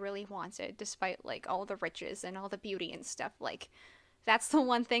all I really wanted, despite, like, all the riches and all the beauty and stuff. Like, that's the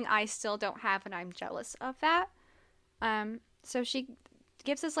one thing I still don't have, and I'm jealous of that. So she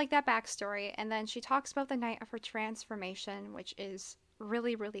gives us, like, that backstory, and then she talks about the night of her transformation, which is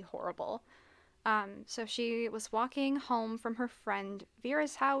really, really horrible. So she was walking home from her friend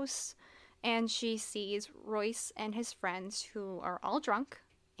Vera's house, and she sees Royce and his friends, who are all drunk,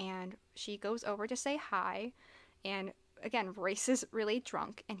 and she goes over to say hi, and again, Royce is really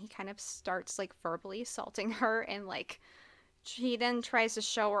drunk, and he kind of starts, like, verbally assaulting her, and, like, he then tries to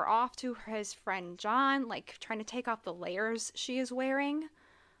show her off to his friend John, like, trying to take off the layers she is wearing.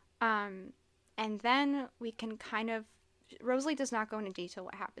 And then we can kind of... Rosalie does not go into detail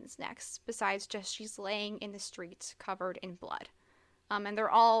what happens next, besides just she's laying in the streets covered in blood. And they're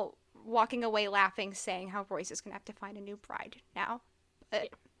all walking away laughing, saying how Royce is going to have to find a new bride now. Yeah.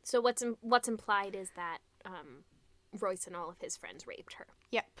 So what's implied is that Royce and all of his friends raped her.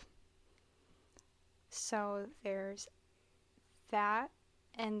 Yep. So there's that,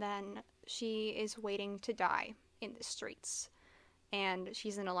 and then she is waiting to die in the streets. And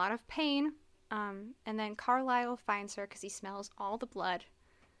she's in a lot of pain. And then Carlisle finds her because he smells all the blood.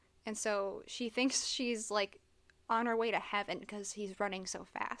 And so she thinks she's, like, on her way to heaven because he's running so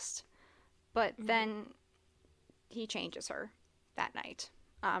fast. But then he changes her that night.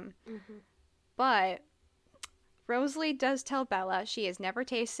 But Rosalie does tell Bella she has never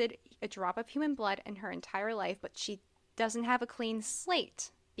tasted a drop of human blood in her entire life, but she doesn't have a clean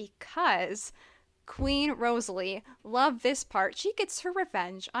slate because Queen Rosalie loved this part. She gets her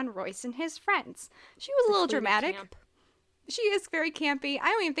revenge on Royce and his friends. She was a little dramatic. She is very campy. I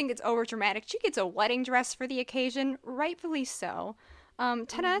don't even think it's over dramatic. She gets a wedding dress for the occasion, rightfully so. 10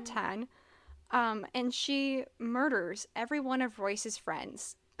 out of 10. And she murders every one of Royce's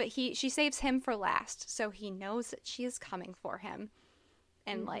friends. But she saves him for last, so he knows that she is coming for him.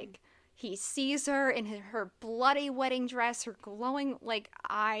 And, like, he sees her in her bloody wedding dress, her glowing, like,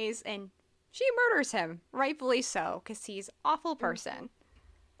 eyes, and she murders him, rightfully so, because he's an awful person.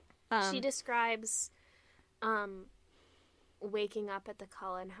 She describes waking up at the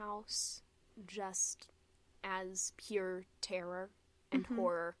Cullen house just as pure terror and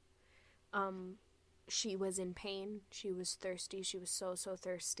horror. She was in pain. She was thirsty. She was so, so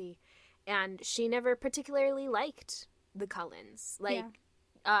thirsty. And she never particularly liked the Cullens. Like,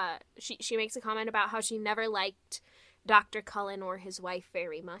 she makes a comment about how she never liked Dr. Cullen or his wife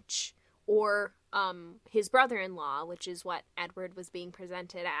very much. Or his brother-in-law, which is what Edward was being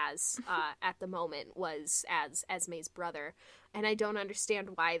presented as at the moment, was as Esme's brother. And I don't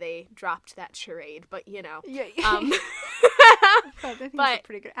understand why they dropped that charade, but, you know. Yeah. I think it's a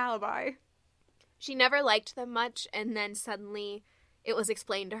pretty good alibi. She never liked them much, and then suddenly it was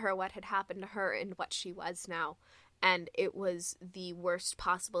explained to her what had happened to her and what she was now. And it was the worst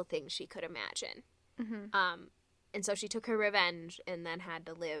possible thing she could imagine. And so she took her revenge and then had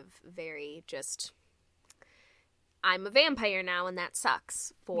to live very just, I'm a vampire now and that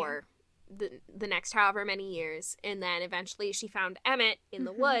sucks for the next however many years. And then eventually she found Emmett in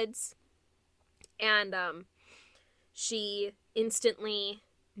the woods, and she instantly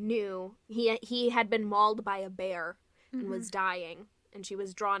knew he had been mauled by a bear and was dying, and she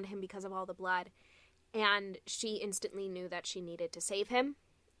was drawn to him because of all the blood. And she instantly knew that she needed to save him.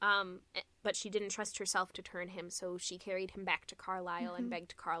 But she didn't trust herself to turn him, so she carried him back to Carlisle and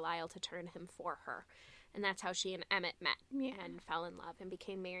begged Carlisle to turn him for her. And that's how she and Emmett met and fell in love and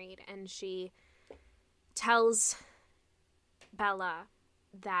became married. And she tells Bella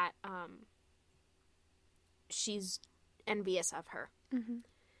that she's envious of her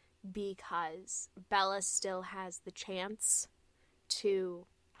because Bella still has the chance to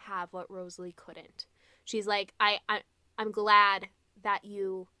have what Rosalie couldn't. She's like, I'm glad that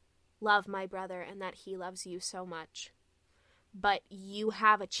you love my brother and that he loves you so much, but you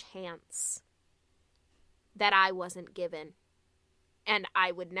have a chance that I wasn't given, and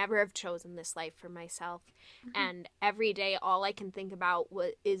I would never have chosen this life for myself. And every day all I can think about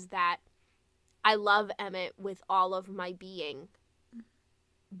is that I love Emmett with all of my being,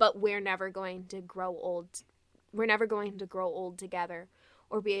 but we're never going to grow old. We're never going to grow old together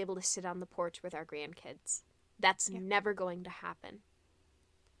or be able to sit on the porch with our grandkids. That's never going to happen.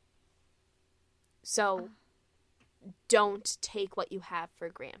 So don't take what you have for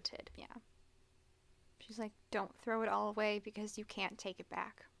granted. Yeah. She's like, don't throw it all away because you can't take it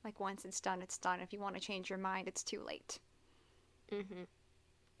back. Like, once it's done, it's done. If you want to change your mind, it's too late.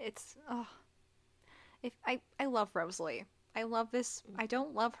 It's, I love Rosalie. I love this. I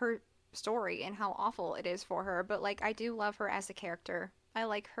don't love her story and how awful it is for her, but, like, I do love her as a character. I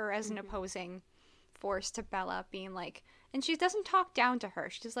like her as an opposing force to Bella, being like, and she doesn't talk down to her.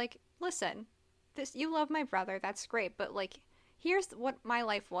 She's like, listen, you love my brother, that's great, but, like, here's what my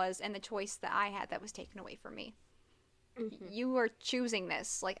life was and the choice that I had that was taken away from me. You were choosing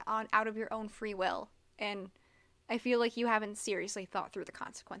this, like, out of your own free will, and I feel like you haven't seriously thought through the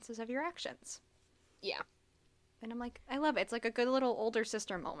consequences of your actions. Yeah. And I'm like, I love it. It's like a good little older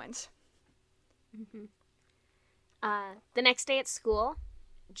sister moment. The next day at school,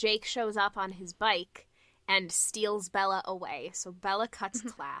 Jake shows up on his bike, and steals Bella away. So Bella cuts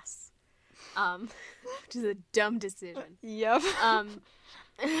class, which is a dumb decision. Yep.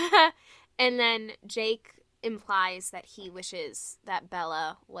 And then Jake implies that he wishes that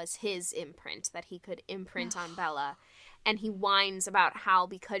Bella was his imprint, that he could imprint on Bella. And he whines about how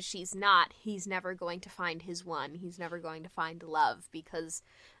because she's not, he's never going to find his one. He's never going to find love because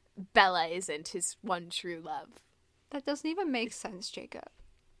Bella isn't his one true love. That doesn't even make sense, Jacob.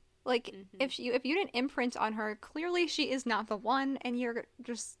 Like, if you didn't imprint on her, clearly she is not the one, and you're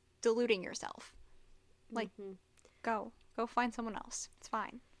just deluding yourself. Like, go find someone else. It's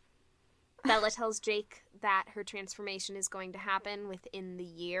fine. Bella tells Jake that her transformation is going to happen within the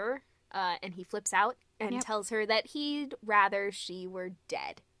year, and he flips out and tells her that he'd rather she were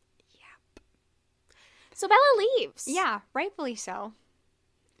dead. Yep. So Bella leaves. Yeah, rightfully so.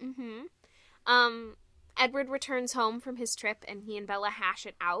 Edward returns home from his trip, and he and Bella hash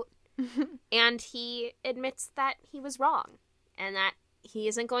it out. And he admits that he was wrong, and that he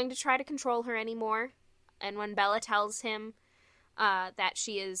isn't going to try to control her anymore. And when Bella tells him that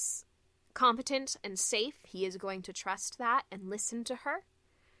she is competent and safe, he is going to trust that and listen to her.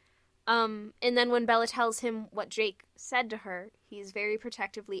 And then when Bella tells him what Jake said to her, he's very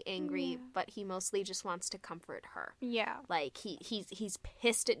protectively angry, but he mostly just wants to comfort her. Yeah. Like, he's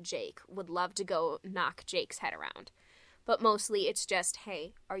pissed at Jake, would love to go knock Jake's head around. But mostly it's just,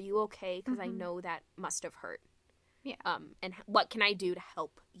 hey, are you okay? Because I know that must have hurt. Yeah. And what can I do to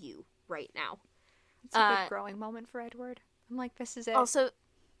help you right now? It's a good growing moment for Edward. I'm like, this is it. Also,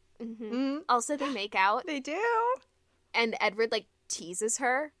 also they make out. They do. And Edward, like, teases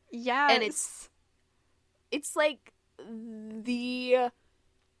her. Yeah. And it's like the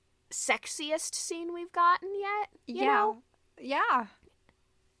sexiest scene we've gotten yet. You know? Yeah.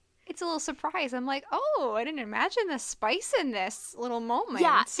 It's a little surprise. I'm like, oh, I didn't imagine the spice in this little moment.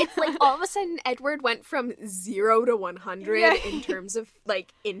 Yeah, it's like all of a sudden Edward went from 0 to 100 in terms of,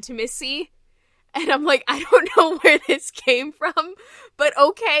 like, intimacy. And I'm like, I don't know where this came from, but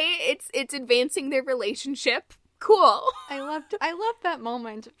okay, it's advancing their relationship. Cool. I loved that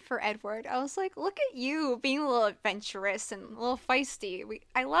moment for Edward. I was like, look at you being a little adventurous and a little feisty.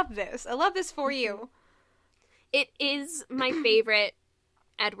 I love this. I love this for you. It is my favorite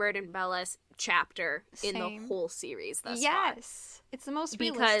Edward and Bella's chapter in the whole series thus far. Yes. It's the most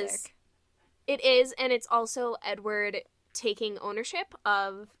because realistic. It is, and it's also Edward taking ownership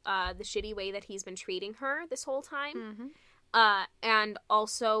of the shitty way that he's been treating her this whole time. And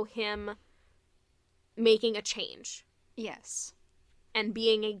also him making a change. Yes. And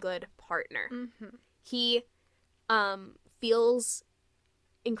being a good partner. He feels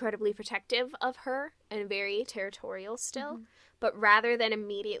incredibly protective of her and very territorial still. But rather than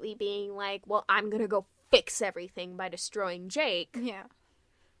immediately being like, well, I'm going to go fix everything by destroying Jake. Yeah.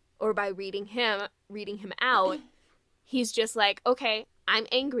 Or by reading him out, he's just like, okay, I'm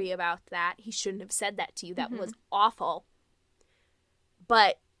angry about that. He shouldn't have said that to you. That was awful.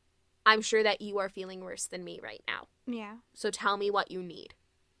 But I'm sure that you are feeling worse than me right now. Yeah. So tell me what you need.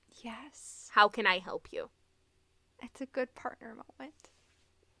 Yes. How can I help you? It's a good partner moment.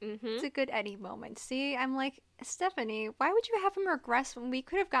 It's a good Eddie moment. See, I'm like, Stephanie, why would you have him regress when we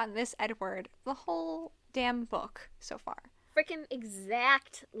could have gotten this Edward the whole damn book so far? Freaking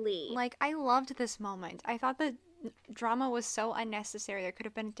exactly. Like, I loved this moment. I thought the drama was so unnecessary. There could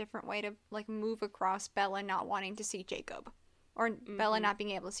have been a different way to, like, move across Bella not wanting to see Jacob. Or Bella not being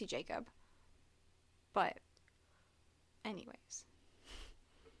able to see Jacob. But, anyways.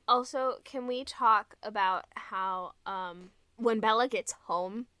 Also, can we talk about how, when Bella gets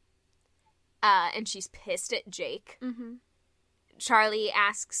home, and she's pissed at Jake, Charlie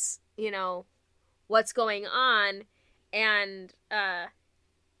asks, what's going on, and,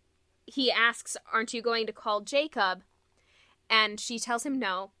 he asks, aren't you going to call Jacob? And she tells him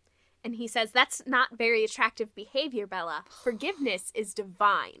no, and he says, that's not very attractive behavior, Bella. Forgiveness is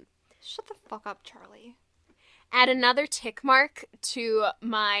divine. Shut the fuck up, Charlie. Add another tick mark to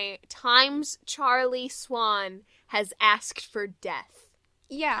my times Charlie Swan has asked for death.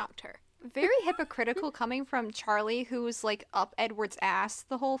 Yeah. Counter. Very hypocritical coming from Charlie, who's, like, up Edward's ass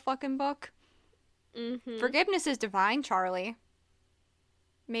the whole fucking book. Forgiveness is divine, Charlie.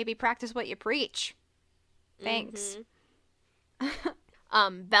 Maybe practice what you preach. Thanks.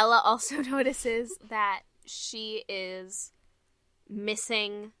 Bella also notices that she is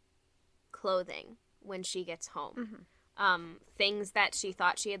missing clothing when she gets home. Things that she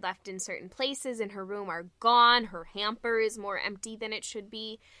thought she had left in certain places in her room are gone. Her hamper is more empty than it should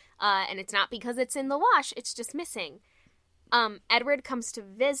be. And it's not because it's in the wash. It's just missing. Edward comes to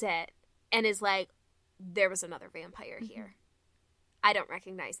visit and is like, there was another vampire here. I don't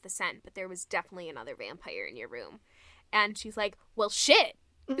recognize the scent, but there was definitely another vampire in your room. And she's like, well, shit.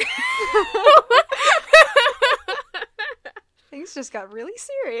 Things just got really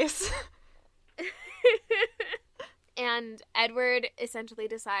serious. And Edward essentially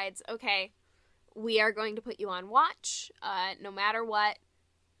decides, okay, we are going to put you on watch. No matter what,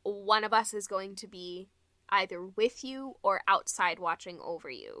 one of us is going to be either with you or outside watching over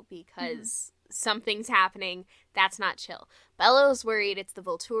you because something's happening. That's not chill. Bella's worried it's the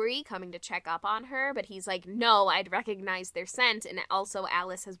Volturi coming to check up on her, but he's like, no, I'd recognize their scent, and also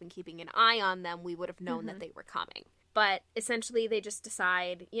Alice has been keeping an eye on them. We would have known that they were coming. But essentially they just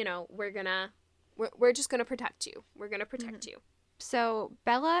decide, you know, we're just gonna protect you. We're gonna protect you. So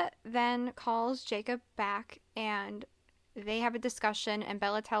Bella then calls Jacob back, and they have a discussion, and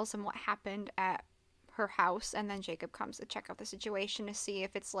Bella tells him what happened at her house, and then Jacob comes to check out the situation to see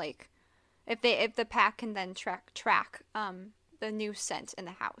if it's like if the pack can then track the new scent in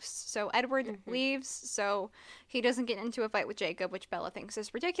the house. So Edward leaves so he doesn't get into a fight with Jacob, which Bella thinks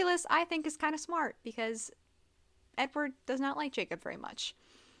is ridiculous. I think is kind of smart because Edward does not like Jacob very much.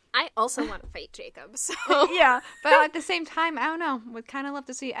 I also want to fight Jacob, so yeah, but at the same time, I don't know, would kind of love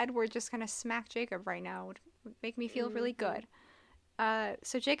to see Edward just kind of smack Jacob right now. Would make me feel really good.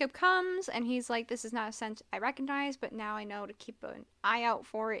 So Jacob comes, and he's like, this is not a scent I recognize, but now I know to keep an eye out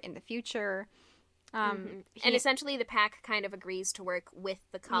for it in the future. And essentially the pack kind of agrees to work with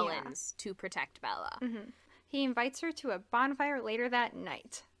the Cullens to protect Bella. He invites her to a bonfire later that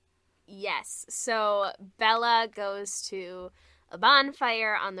night. Yes, so Bella goes to a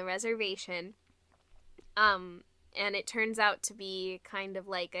bonfire on the reservation, and it turns out to be kind of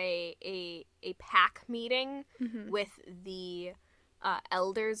like a pack meeting with the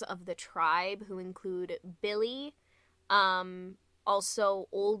elders of the tribe, who include Billy, also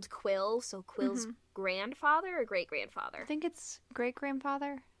Old Quill, so Quill's grandfather or great-grandfather? I think it's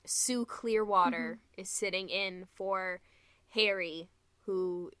great-grandfather. Sue Clearwater is sitting in for Harry,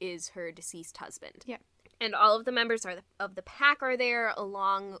 who is her deceased husband. Yeah. And all of the members of the pack are there,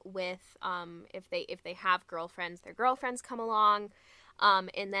 along with, if they have girlfriends, their girlfriends come along.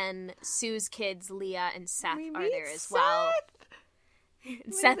 And then Sue's kids, Leah and Seth, are there as well.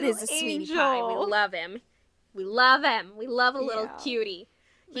 Seth is a sweetie pie. We love him. We love him. We love a little cutie.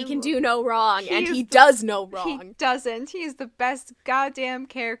 He can do no wrong, and he does no wrong. He doesn't. He's the best goddamn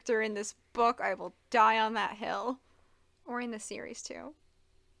character in this book. I will die on that hill. Or in the series, too.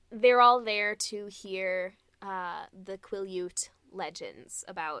 They're all there to hear the Quileute legends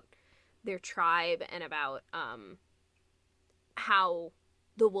about their tribe and about how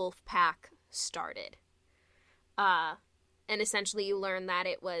the wolf pack started. And essentially you learn that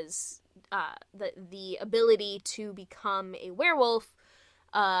it was the ability to become a werewolf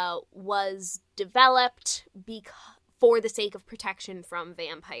was developed for the sake of protection from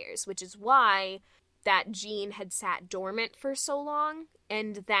vampires, which is why that gene had sat dormant for so long.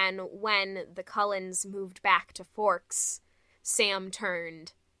 And then when the Cullens moved back to Forks, Sam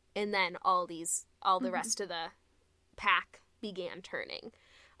turned, and then all the rest of the pack began turning.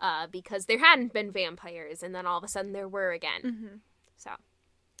 Because there hadn't been vampires, and then all of a sudden there were again. So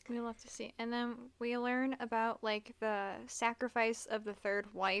we love to see. And then we learn about, like, the sacrifice of the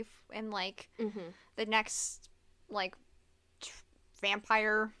third wife and, like, the next, like,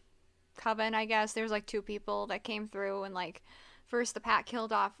 vampire coven, I guess. There's, like, 2 people that came through, and, like, first the pack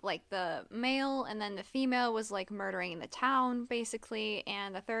killed off, like, the male, and then the female was, like, murdering in the town, basically,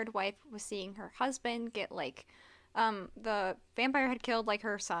 and the third wife was seeing her husband get, like, the vampire had killed, like,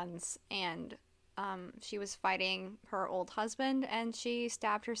 her sons, and she was fighting her old husband, and she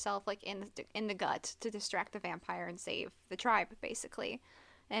stabbed herself, like, in the gut to distract the vampire and save the tribe, basically.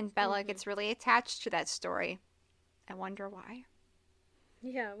 And Bella gets really attached to that story. I wonder why.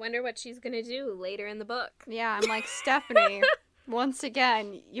 Yeah, I wonder what she's gonna do later in the book. Yeah, I'm like, Stephanie, once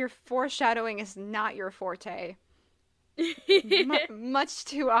again, your foreshadowing is not your forte. Much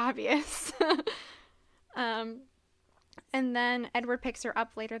too obvious. And then Edward picks her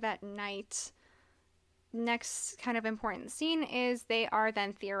up later that night. Next kind of important scene is they are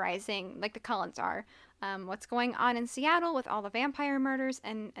then theorizing, like the Cullens are, what's going on in Seattle with all the vampire murders,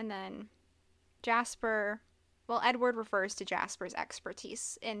 and then Jasper, well, Edward refers to Jasper's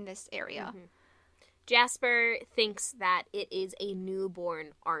expertise in this area. Jasper thinks that it is a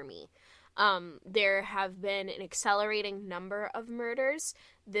newborn army. There have been an accelerating number of murders.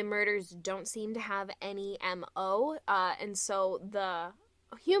 The murders don't seem to have any MO, and so the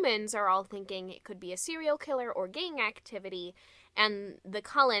humans are all thinking it could be a serial killer or gang activity, and the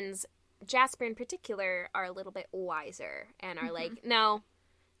Cullens, Jasper in particular, are a little bit wiser and are like, no,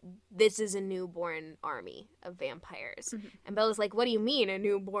 this is a newborn army of vampires. Mm-hmm. And Bella's like, what do you mean, a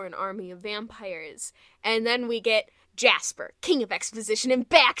newborn army of vampires? And then we get Jasper, king of exposition and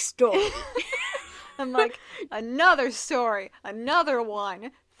backstory. I'm like, another story, another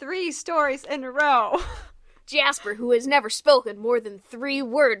one, 3 stories in a row. Jasper, who has never spoken more than 3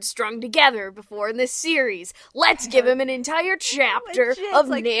 words strung together before in this series. Let's give him an entire chapter of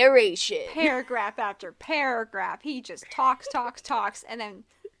like narration. Paragraph after paragraph. He just talks, and then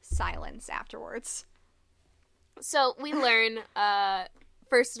silence afterwards. So we learn,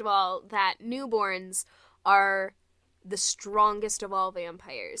 first of all, that newborns are the strongest of all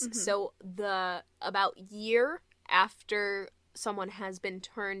vampires. Mm-hmm. So about year after someone has been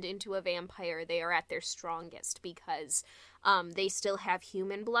turned into a vampire, they are at their strongest because they still have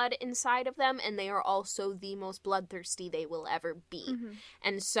human blood inside of them, and they are also the most bloodthirsty they will ever be. Mm-hmm.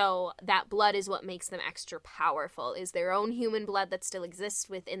 And so that blood is what makes them extra powerful, is their own human blood that still exists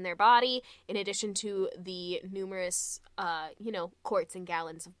within their body, in addition to the numerous, quarts and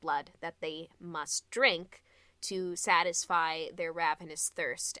gallons of blood that they must drink to satisfy their ravenous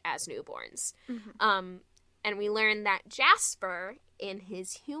thirst as newborns. Mm-hmm. And we learn that Jasper, in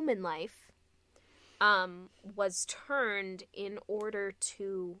his human life, was turned in order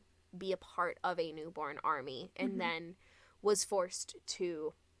to be a part of a newborn army, and mm-hmm. then was forced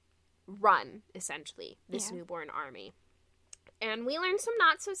to run, essentially, this newborn army. And we learn some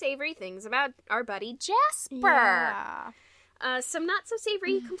not-so-savory things about our buddy Jasper. Yeah. Some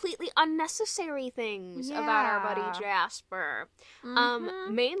not-so-savory, completely unnecessary things about our buddy Jasper.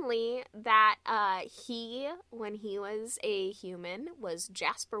 Mm-hmm. Mainly that he, when he was a human, was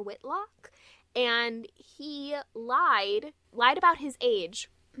Jasper Whitlock, and he lied about his age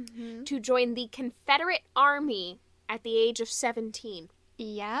mm-hmm. to join the Confederate Army at the age of 17.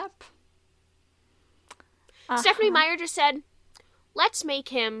 Yep. Stephenie Meyer just said, let's make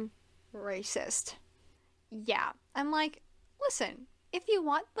him racist. Yeah. I'm like, listen, if you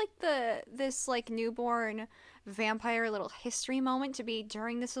want, like, this newborn vampire little history moment to be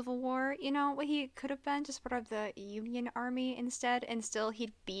during the Civil War, you know what he could have been? Just part of the Union Army instead, and still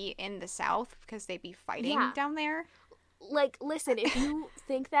he'd be in the South because they'd be fighting down there. Like, listen, if you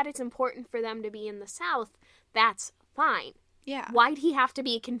think that it's important for them to be in the South, that's fine. Yeah. Why'd he have to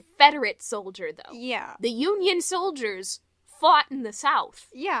be a Confederate soldier, though? Yeah. The Union soldiers fought in the South.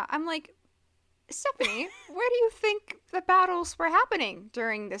 Yeah, I'm like, Stephenie, where do you think the battles were happening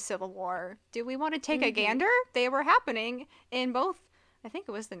during the Civil War? Do we want to take a gander? They were happening in both, I think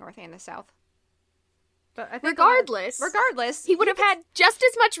it was the North and the South. But I think regardless, he would have had just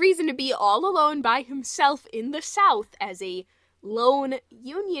as much reason to be all alone by himself in the South as a lone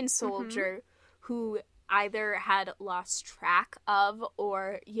Union soldier who either had lost track of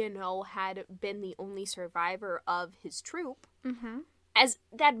or, had been the only survivor of his troop. Mm-hmm. As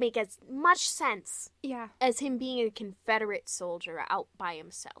that'd make as much sense as him being a Confederate soldier out by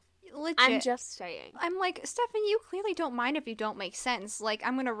himself. Legit. I'm just saying. I'm like, Stephenie, you clearly don't mind if you don't make sense. Like,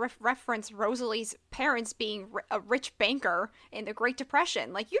 I'm gonna reference Rosalie's parents being a rich banker in the Great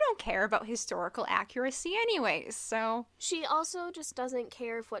Depression. Like, you don't care about historical accuracy anyways, so... She also just doesn't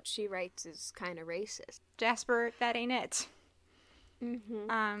care if what she writes is kind of racist. Jasper, that ain't it.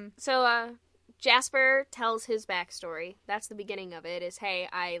 Mm-hmm. So, Jasper tells his backstory. That's the beginning of it, is, hey,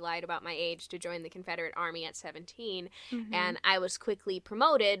 I lied about my age to join the Confederate Army at 17, and I was quickly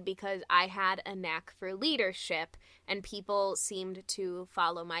promoted because I had a knack for leadership, and people seemed to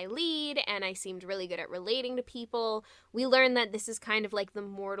follow my lead, and I seemed really good at relating to people. We learn that this is kind of like the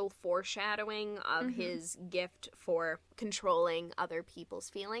mortal foreshadowing of his gift for controlling other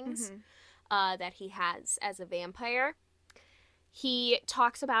people's feelings that he has as a vampire. He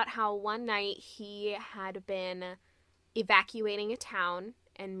talks about how one night he had been evacuating a town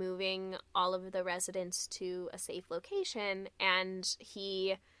and moving all of the residents to a safe location, and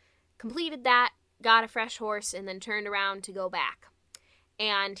he completed that, got a fresh horse, and then turned around to go back.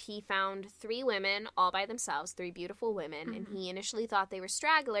 And he found 3 women all by themselves, 3 beautiful women, and he initially thought they were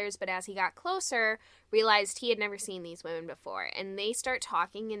stragglers, but as he got closer, realized he had never seen these women before. And they start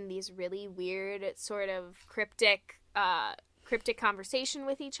talking in these really weird, sort of cryptic conversation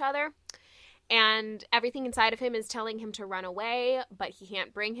with each other, and everything inside of him is telling him to run away, but he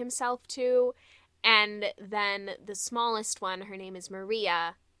can't bring himself to. And then the smallest one, her name is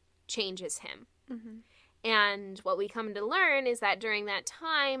Maria, changes him. And what we come to learn is that during that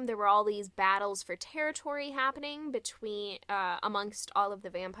time there were all these battles for territory happening between amongst all of the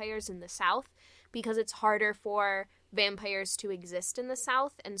vampires in the South, because it's harder for vampires to exist in the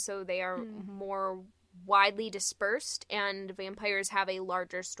South, and so they are more widely dispersed, and vampires have a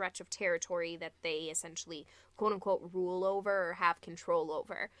larger stretch of territory that they essentially, quote-unquote, rule over or have control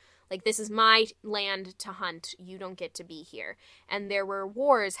over. Like, this is my land to hunt, you don't get to be here. And there were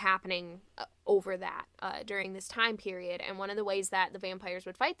wars happening over that during this time period, and one of the ways that the vampires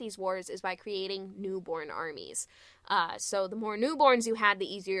would fight these wars is by creating newborn armies. So the more newborns you had,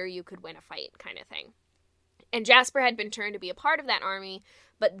 the easier you could win a fight, kind of thing. And Jasper had been turned to be a part of that army,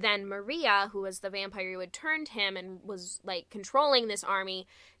 but then Maria, who was the vampire who had turned him and was, like, controlling this army,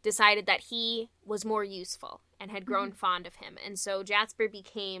 decided that he was more useful and had grown fond of him. And so Jasper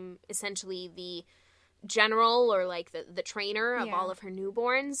became essentially the general, or, like, the trainer of all of her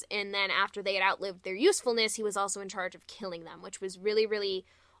newborns. And then after they had outlived their usefulness, he was also in charge of killing them, which was really, really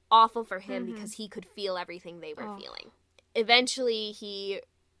awful for him because he could feel everything they were feeling. Eventually, he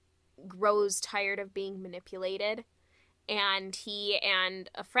grows tired of being manipulated, and he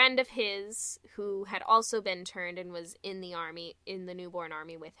and a friend of his who had also been turned and was in the army, in the newborn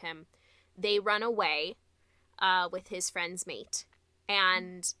army with him, they run away with his friend's mate,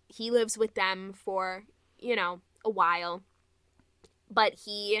 and he lives with them for, you know, a while, but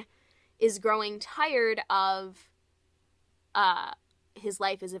he is growing tired of his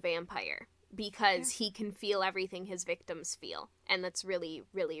life as a vampire, because he can feel everything his victims feel, and that's really,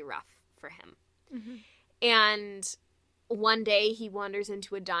 really rough for him. And one day he wanders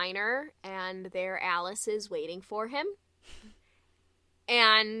into a diner, and there Alice is waiting for him,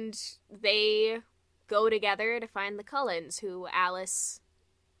 and they go together to find the Cullens, who Alice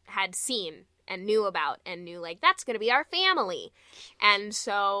had seen and knew about, and knew, like, that's gonna be our family. And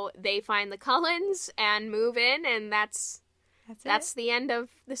so they find the Cullens and move in, and that's the end of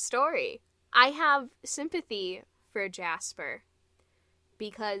the story. I have sympathy for Jasper,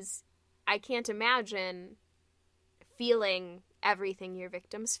 because I can't imagine feeling everything your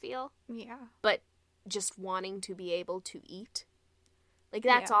victims feel. Yeah. But just wanting to be able to eat. Like,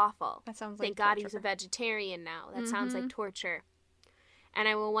 that's awful. That sounds like Thank God he's a vegetarian now. That sounds like torture. And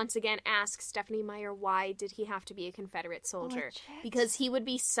I will once again ask Stephenie Meyer, why did he have to be a Confederate soldier? Legit. Because he would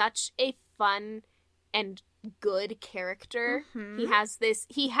be such a fun and good character. He has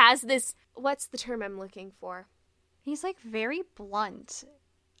this, what's the term I'm looking for? He's, like, very blunt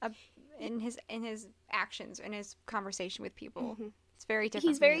in his actions, in his conversation with people. It's very different.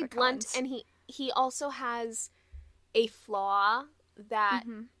 He's very blunt, and he also has a flaw that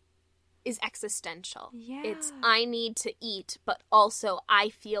is existential. Yeah. It's, I need to eat, but also I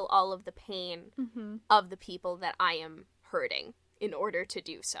feel all of the pain of the people that I am hurting in order to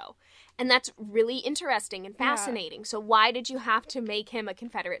do so. And that's really interesting and fascinating. So why did you have to make him a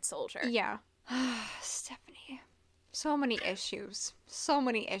Confederate soldier? Yeah. Stephenie, so many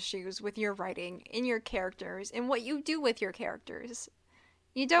issues with your writing, in your characters, and what you do with your characters.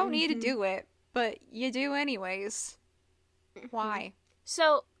 You don't need to do it, but you do anyways. Why?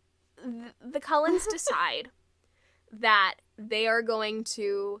 So the Cullens decide that they are going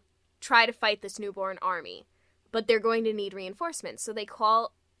to try to fight this newborn army, but they're going to need reinforcements. So they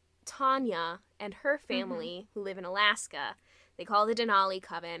call Tanya and her family, who live in Alaska. They call the Denali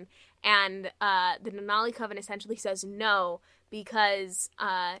Coven, and the Denali Coven essentially says no, because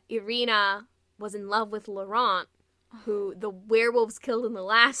Irina was in love with Laurent, who the werewolves killed in the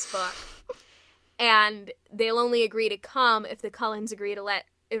last book, and they'll only agree to come if the Cullens agree to let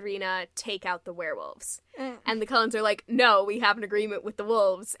Irina take out the werewolves. And the Cullens are like, no, we have an agreement with the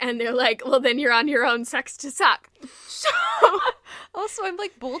wolves. And they're like, well, then you're on your own, sucks to suck. So also, I'm,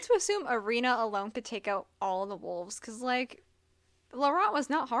 like, bold to assume Irina alone could take out all the wolves, because, like, Laurent was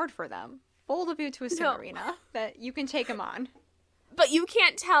not hard for them. Bold of you to assume, Irina, that you can take him on. But you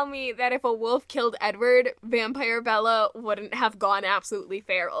can't tell me that if a wolf killed Edward, Vampire Bella wouldn't have gone absolutely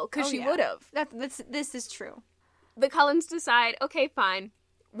feral, because she would have. This is true. The Cullens decide, okay, fine,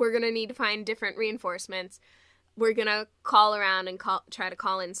 we're going to need to find different reinforcements. We're going to call around and try to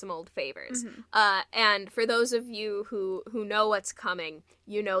call in some old favors. And for those of you who know what's coming,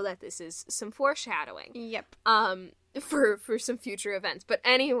 you know that this is some foreshadowing. Yep. For some future events. But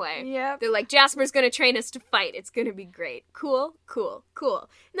anyway, they're like, Jasper's going to train us to fight. It's going to be great. Cool. And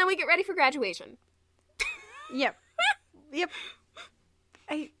then we get ready for graduation. Yep.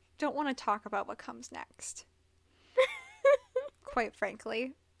 I don't want to talk about what comes next. Quite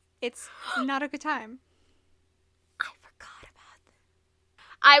frankly, it's not a good time. I forgot about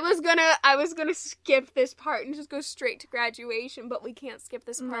that. I was gonna skip this part and just go straight to graduation, but we can't skip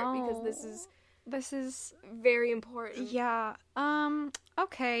this part because this is very important. Yeah.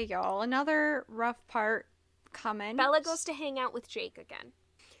 Okay, y'all. Another rough part coming. Bella goes to hang out with Jake again.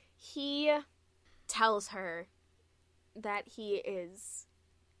 He tells her that he is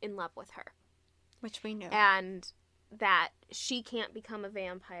in love with her. Which we knew. And that she can't become a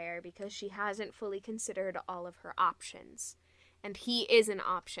vampire because she hasn't fully considered all of her options. And he is an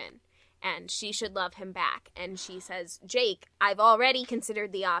option. And she should love him back. And she says, Jake, I've already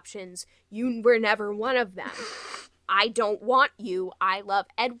considered the options. You were never one of them. I don't want you. I love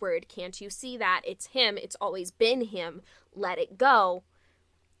Edward. Can't you see that? It's him. It's always been him. Let it go.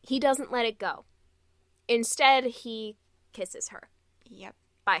 He doesn't let it go. Instead, he kisses her. Yep.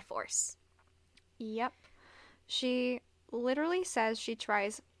 By force. Yep. She literally says she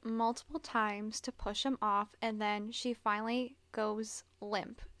tries multiple times to push him off, and then she finally goes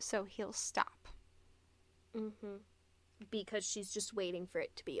limp, so he'll stop. Because she's just waiting for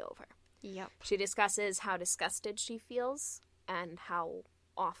it to be over. Yep. She discusses how disgusted she feels and how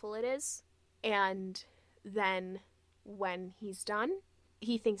awful it is. And then when he's done,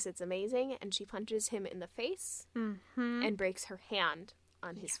 he thinks it's amazing, and she punches him in the face and breaks her hand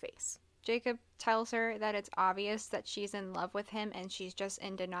on his face. Jacob tells her that it's obvious that she's in love with him and she's just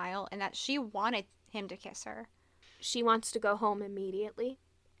in denial, and that she wanted him to kiss her. She wants to go home immediately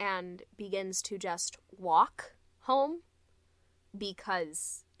and begins to just walk home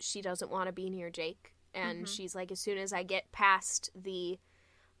because she doesn't want to be near Jake. And she's like, as soon as I get past the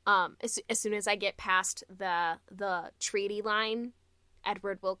treaty line,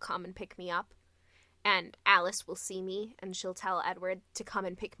 Edward will come and pick me up. And Alice will see me, and she'll tell Edward to come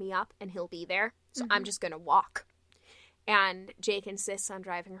and pick me up, and he'll be there. So I'm just going to walk. And Jake insists on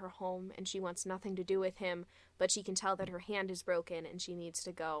driving her home, and she wants nothing to do with him, but she can tell that her hand is broken, and she needs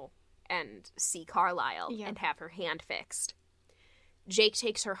to go and see Carlisle and have her hand fixed. Jake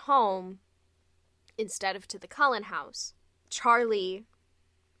takes her home instead of to the Cullen house. Charlie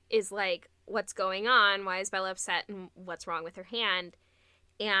is like, what's going on? Why is Bella upset, and what's wrong with her hand?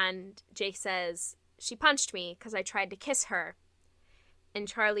 And Jake says, she punched me because I tried to kiss her. And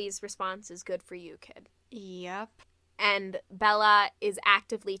Charlie's response is, good for you, kid. Yep. And Bella is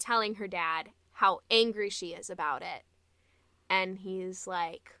actively telling her dad how angry she is about it. And he's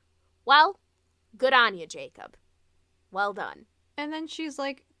like, well, good on you, Jacob. Well done. And then she's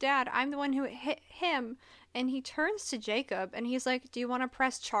like, Dad, I'm the one who hit him. And he turns to Jacob and he's like, do you want to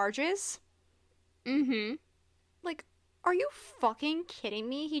press charges? Like, are you fucking kidding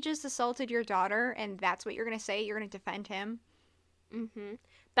me? He just assaulted your daughter, and that's what you're going to say? You're going to defend him?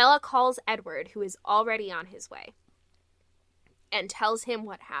 Bella calls Edward, who is already on his way, and tells him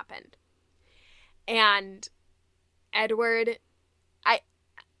what happened. And Edward,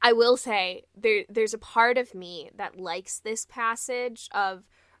 I will say, there's a part of me that likes this passage of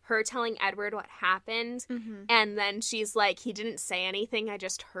her telling Edward what happened, and then she's like, he didn't say anything, I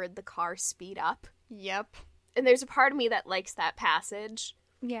just heard the car speed up. Yep. And there's a part of me that likes that passage.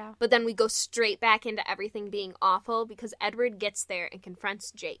 Yeah. But then we go straight back into everything being awful because Edward gets there and confronts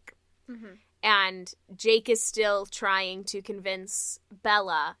Jake. And Jake is still trying to convince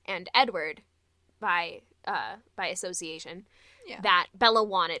Bella and Edward, by association, that Bella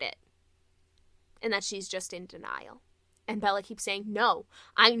wanted it. And that she's just in denial. And Bella keeps saying, no,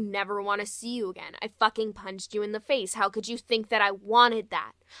 I never want to see you again. I fucking punched you in the face. How could you think that I wanted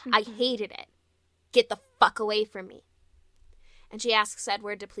that? I hated it. Get the fuck away from me. And she asks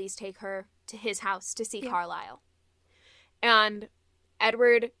Edward to please take her to his house to see Carlisle. And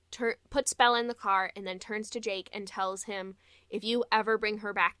Edward puts Bella in the car and then turns to Jake and tells him, if you ever bring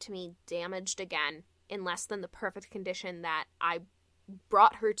her back to me damaged again, in less than the perfect condition that I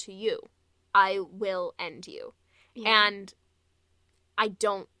brought her to you, I will end you. Yeah. And I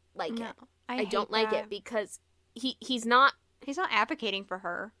don't like it. I don't like it because he's not advocating for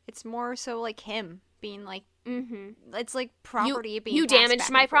her. It's more so like him being like, it's like property being you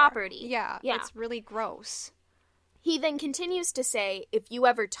damaged my property. Yeah, it's really gross. He then continues to say, if you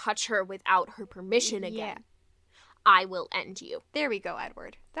ever touch her without her permission again, I will end you. There we go,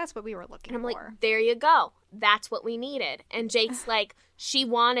 Edward. That's what we were looking for. And I'm like, there you go. That's what we needed. And Jake's like, she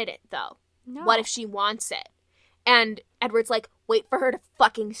wanted it, though. No. What if she wants it? And Edward's like, wait for her to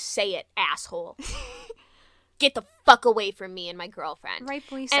fucking say it, asshole. Get the fuck away from me and my girlfriend.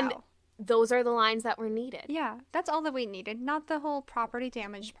 Rightfully so. And those are the lines that were needed. Yeah, that's all that we needed. Not the whole property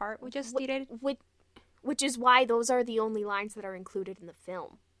damage part. We just needed... Which is why those are the only lines that are included in the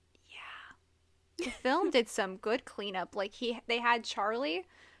film. Yeah. The film did some good cleanup. Like, they had Charlie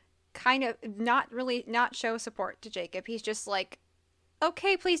kind of not show support to Jacob. He's just like,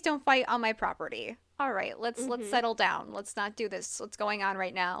 okay, please don't fight on my property. All right, let's settle down. Let's not do this. What's going on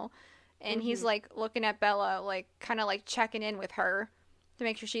right now? And he's like looking at Bella, like kind of like checking in with her to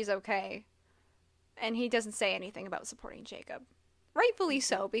make sure she's okay. And he doesn't say anything about supporting Jacob. Rightfully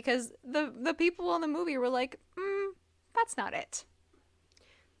so, because the people in the movie were like, that's not it.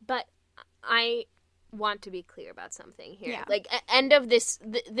 But I want to be clear about something here. Yeah. Like, end of this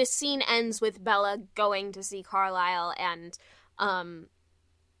scene ends with Bella going to see Carlisle, and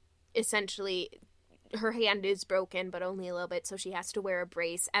essentially her hand is broken, but only a little bit, so she has to wear a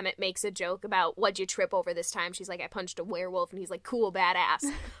brace. Emmett makes a joke about, what'd you trip over this time? She's like, I punched a werewolf, and he's like, cool, badass.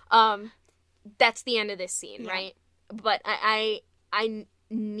 That's the end of this scene, right? But I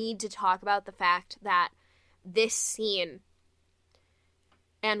need to talk about the fact that this scene,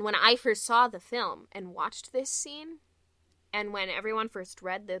 and when I first saw the film and watched this scene, and when everyone first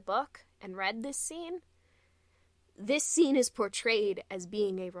read the book and read this scene is portrayed as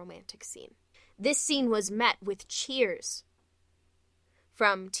being a romantic scene. This scene was met with cheers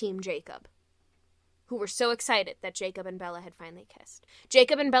from Team Jacob, who were so excited that Jacob and Bella had finally kissed.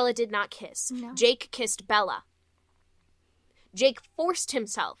 Jacob and Bella did not kiss. No. Jake kissed Bella. Jake forced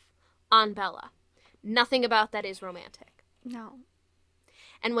himself on Bella. Nothing about that is romantic. No.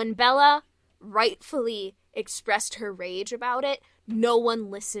 And when Bella rightfully expressed her rage about it, no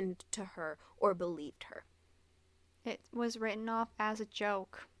one listened to her or believed her. It was written off as a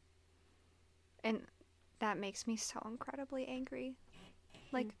joke. And that makes me so incredibly angry.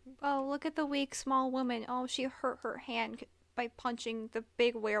 Like, oh, look at the weak, small woman. Oh, she hurt her hand by punching the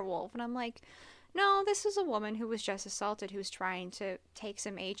big werewolf. And I'm like, no, this is a woman who was just assaulted, who's trying to take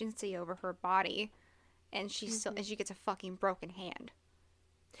some agency over her body. And she still, and she gets a fucking broken hand.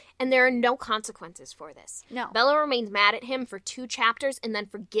 And there are no consequences for this. No. Bella remains mad at him for 2 chapters and then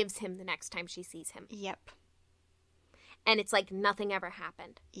forgives him the next time she sees him. Yep. And it's like nothing ever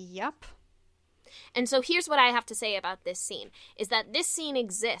happened. Yep. And so here's what I have to say about this scene, is that this scene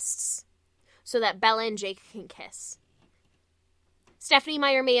exists so that Bella and Jake can kiss. Stephenie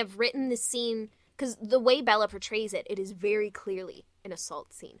Meyer may have written this scene, because the way Bella portrays it, it is very clearly an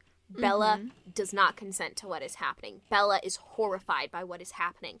assault scene. Bella does not consent to what is happening. Bella is horrified by what is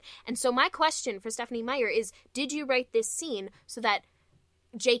happening. And so my question for Stephenie Meyer is, did you write this scene so that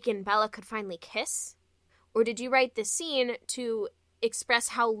Jake and Bella could finally kiss? Or did you write this scene to express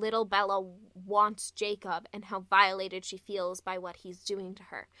how little Bella wants Jacob and how violated she feels by what he's doing to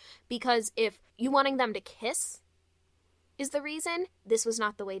her? Because if you wanting them to kiss is the reason, this was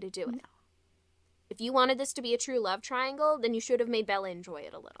not the way to do it. No. If you wanted this to be a true love triangle, then you should have made Bella enjoy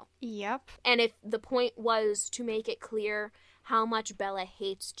it a little. Yep. And if the point was to make it clear how much Bella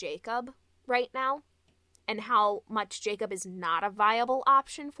hates Jacob right now, and how much Jacob is not a viable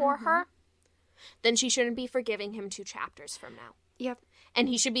option for her, then she shouldn't be forgiving him 2 chapters from now. Yep. And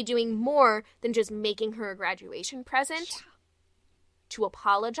he should be doing more than just making her a graduation present to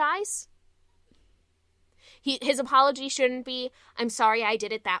apologize. His apology shouldn't be, I'm sorry I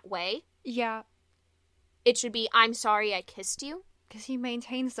did it that way. Yeah. It should be, I'm sorry I kissed you. Because he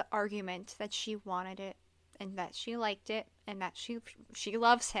maintains the argument that she wanted it, and that she liked it, and that she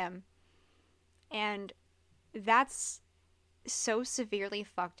loves him. And that's so severely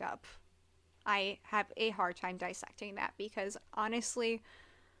fucked up. I have a hard time dissecting that, because honestly,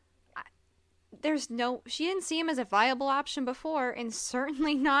 she didn't see him as a viable option before, and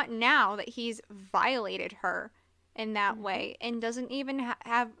certainly not now that he's violated her in that way, and doesn't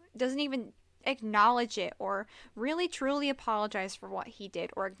even acknowledge it or really truly apologize for what he did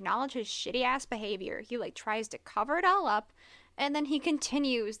or acknowledge his shitty ass behavior. He tries to cover it all up, and then he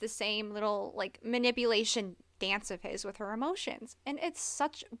continues the same little manipulation dance of his with her emotions, and it's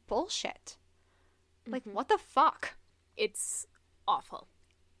such bullshit. What the fuck? It's awful.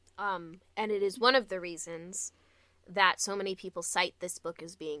 And it is one of the reasons that so many people cite this book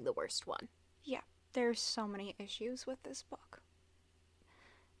as being the worst one. Yeah, there's so many issues with this book.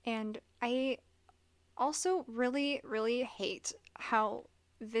 And I also really, really hate how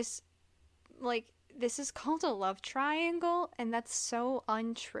this is called a love triangle, and that's so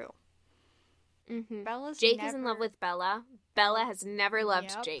untrue. Jake is in love with Bella. Bella has never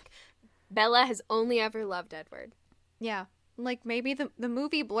loved Jake. Bella has only ever loved Edward. Yeah. Maybe the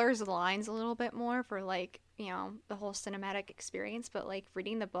movie blurs the lines a little bit more for, the whole cinematic experience, but,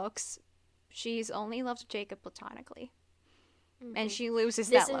 reading the books, she's only loved Jacob platonically. And she loses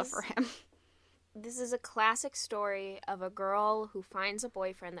that love for him. This is a classic story of a girl who finds a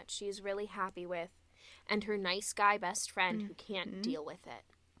boyfriend that she's really happy with, and her nice guy best friend who can't deal with it.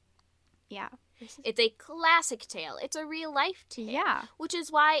 Yeah. It's a classic tale. It's a real life tale. Yeah. Which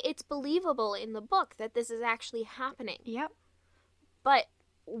is why it's believable in the book that this is actually happening. Yep. But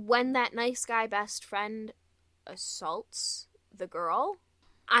when that nice guy best friend assaults the girl,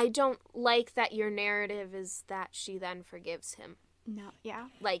 I don't like that your narrative is that she then forgives him. No, yeah.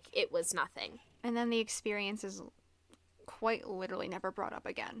 Like it was nothing. And then the experience is quite literally never brought up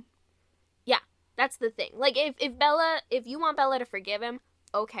again. Yeah, that's the thing. If you want Bella to forgive him,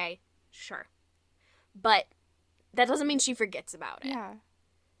 okay, Sure. But that doesn't mean she forgets about it. Yeah.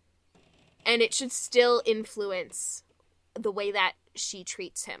 And it should still influence the way that she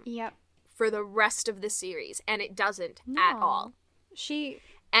treats him. Yep. For the rest of the series. And it doesn't at all.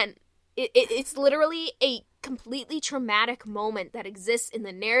 And it's literally a completely traumatic moment that exists in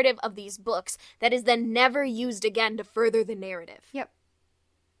the narrative of these books that is then never used again to further the narrative. Yep.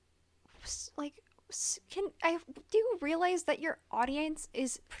 Like, do you realize that your audience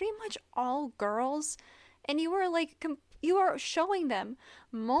is pretty much all girls, and you are like you are showing them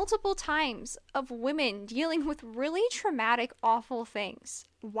multiple times of women dealing with really traumatic, awful things?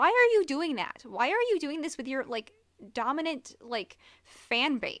 Why are you doing that? Why are you doing this with your like dominant like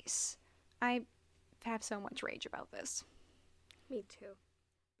fan base? I have so much rage about this. Me too.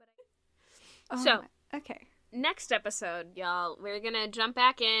 Okay. Next episode, y'all, we're gonna jump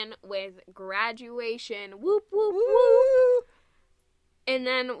back in with graduation. Whoop, whoop, whoop. And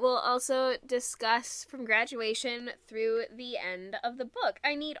then we'll also discuss from graduation through the end of the book.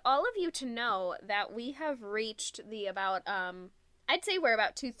 I need all of you to know that we have reached the I'd say we're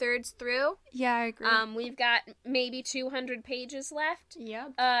about 2/3 through. Yeah, I agree. We've got maybe 200 pages left.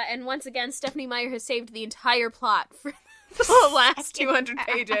 Yep. And once again, Stephenie Meyer has saved the entire plot for the last 200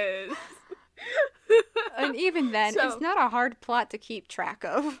 pages. And even then, So- it's not a hard plot to keep track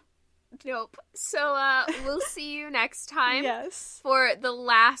of. Nope. So, we'll see you next time Yes. for the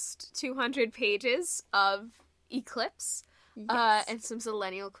last 200 pages of Eclipse. Yes. And some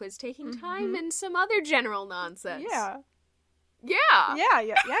Zillennial quiz taking time and some other general nonsense. Yeah. Yeah.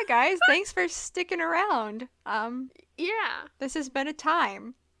 Yeah, guys. Thanks for sticking around. Yeah. This has been a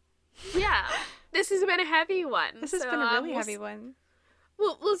time. Yeah. This has been a heavy one. This has been a really heavy one.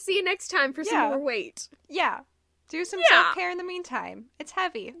 We'll see you next time for some Yeah. more weight. Yeah. Do some Yeah. self-care in the meantime. It's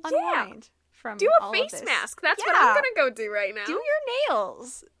heavy. Unwind from Do all a of face this. mask. That's what Yeah. I'm gonna go do right now. Do your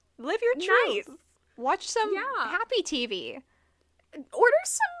nails. Live your truth. Nice. Watch some Yeah. happy TV. Order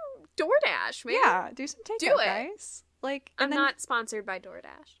some DoorDash, man. Yeah, do some takeout, Do it. guys. Like, I'm and then- not sponsored by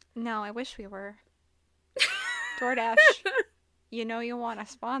DoorDash. No, I wish we were. DoorDash, you know you want to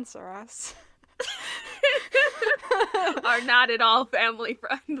sponsor us. Our not at all family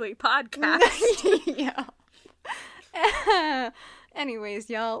friendly podcast. Yeah. Anyways,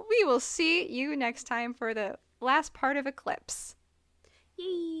 y'all, we will see you next time for the last part of Eclipse.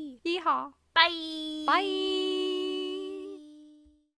 Yee. Yeehaw. Bye. Bye.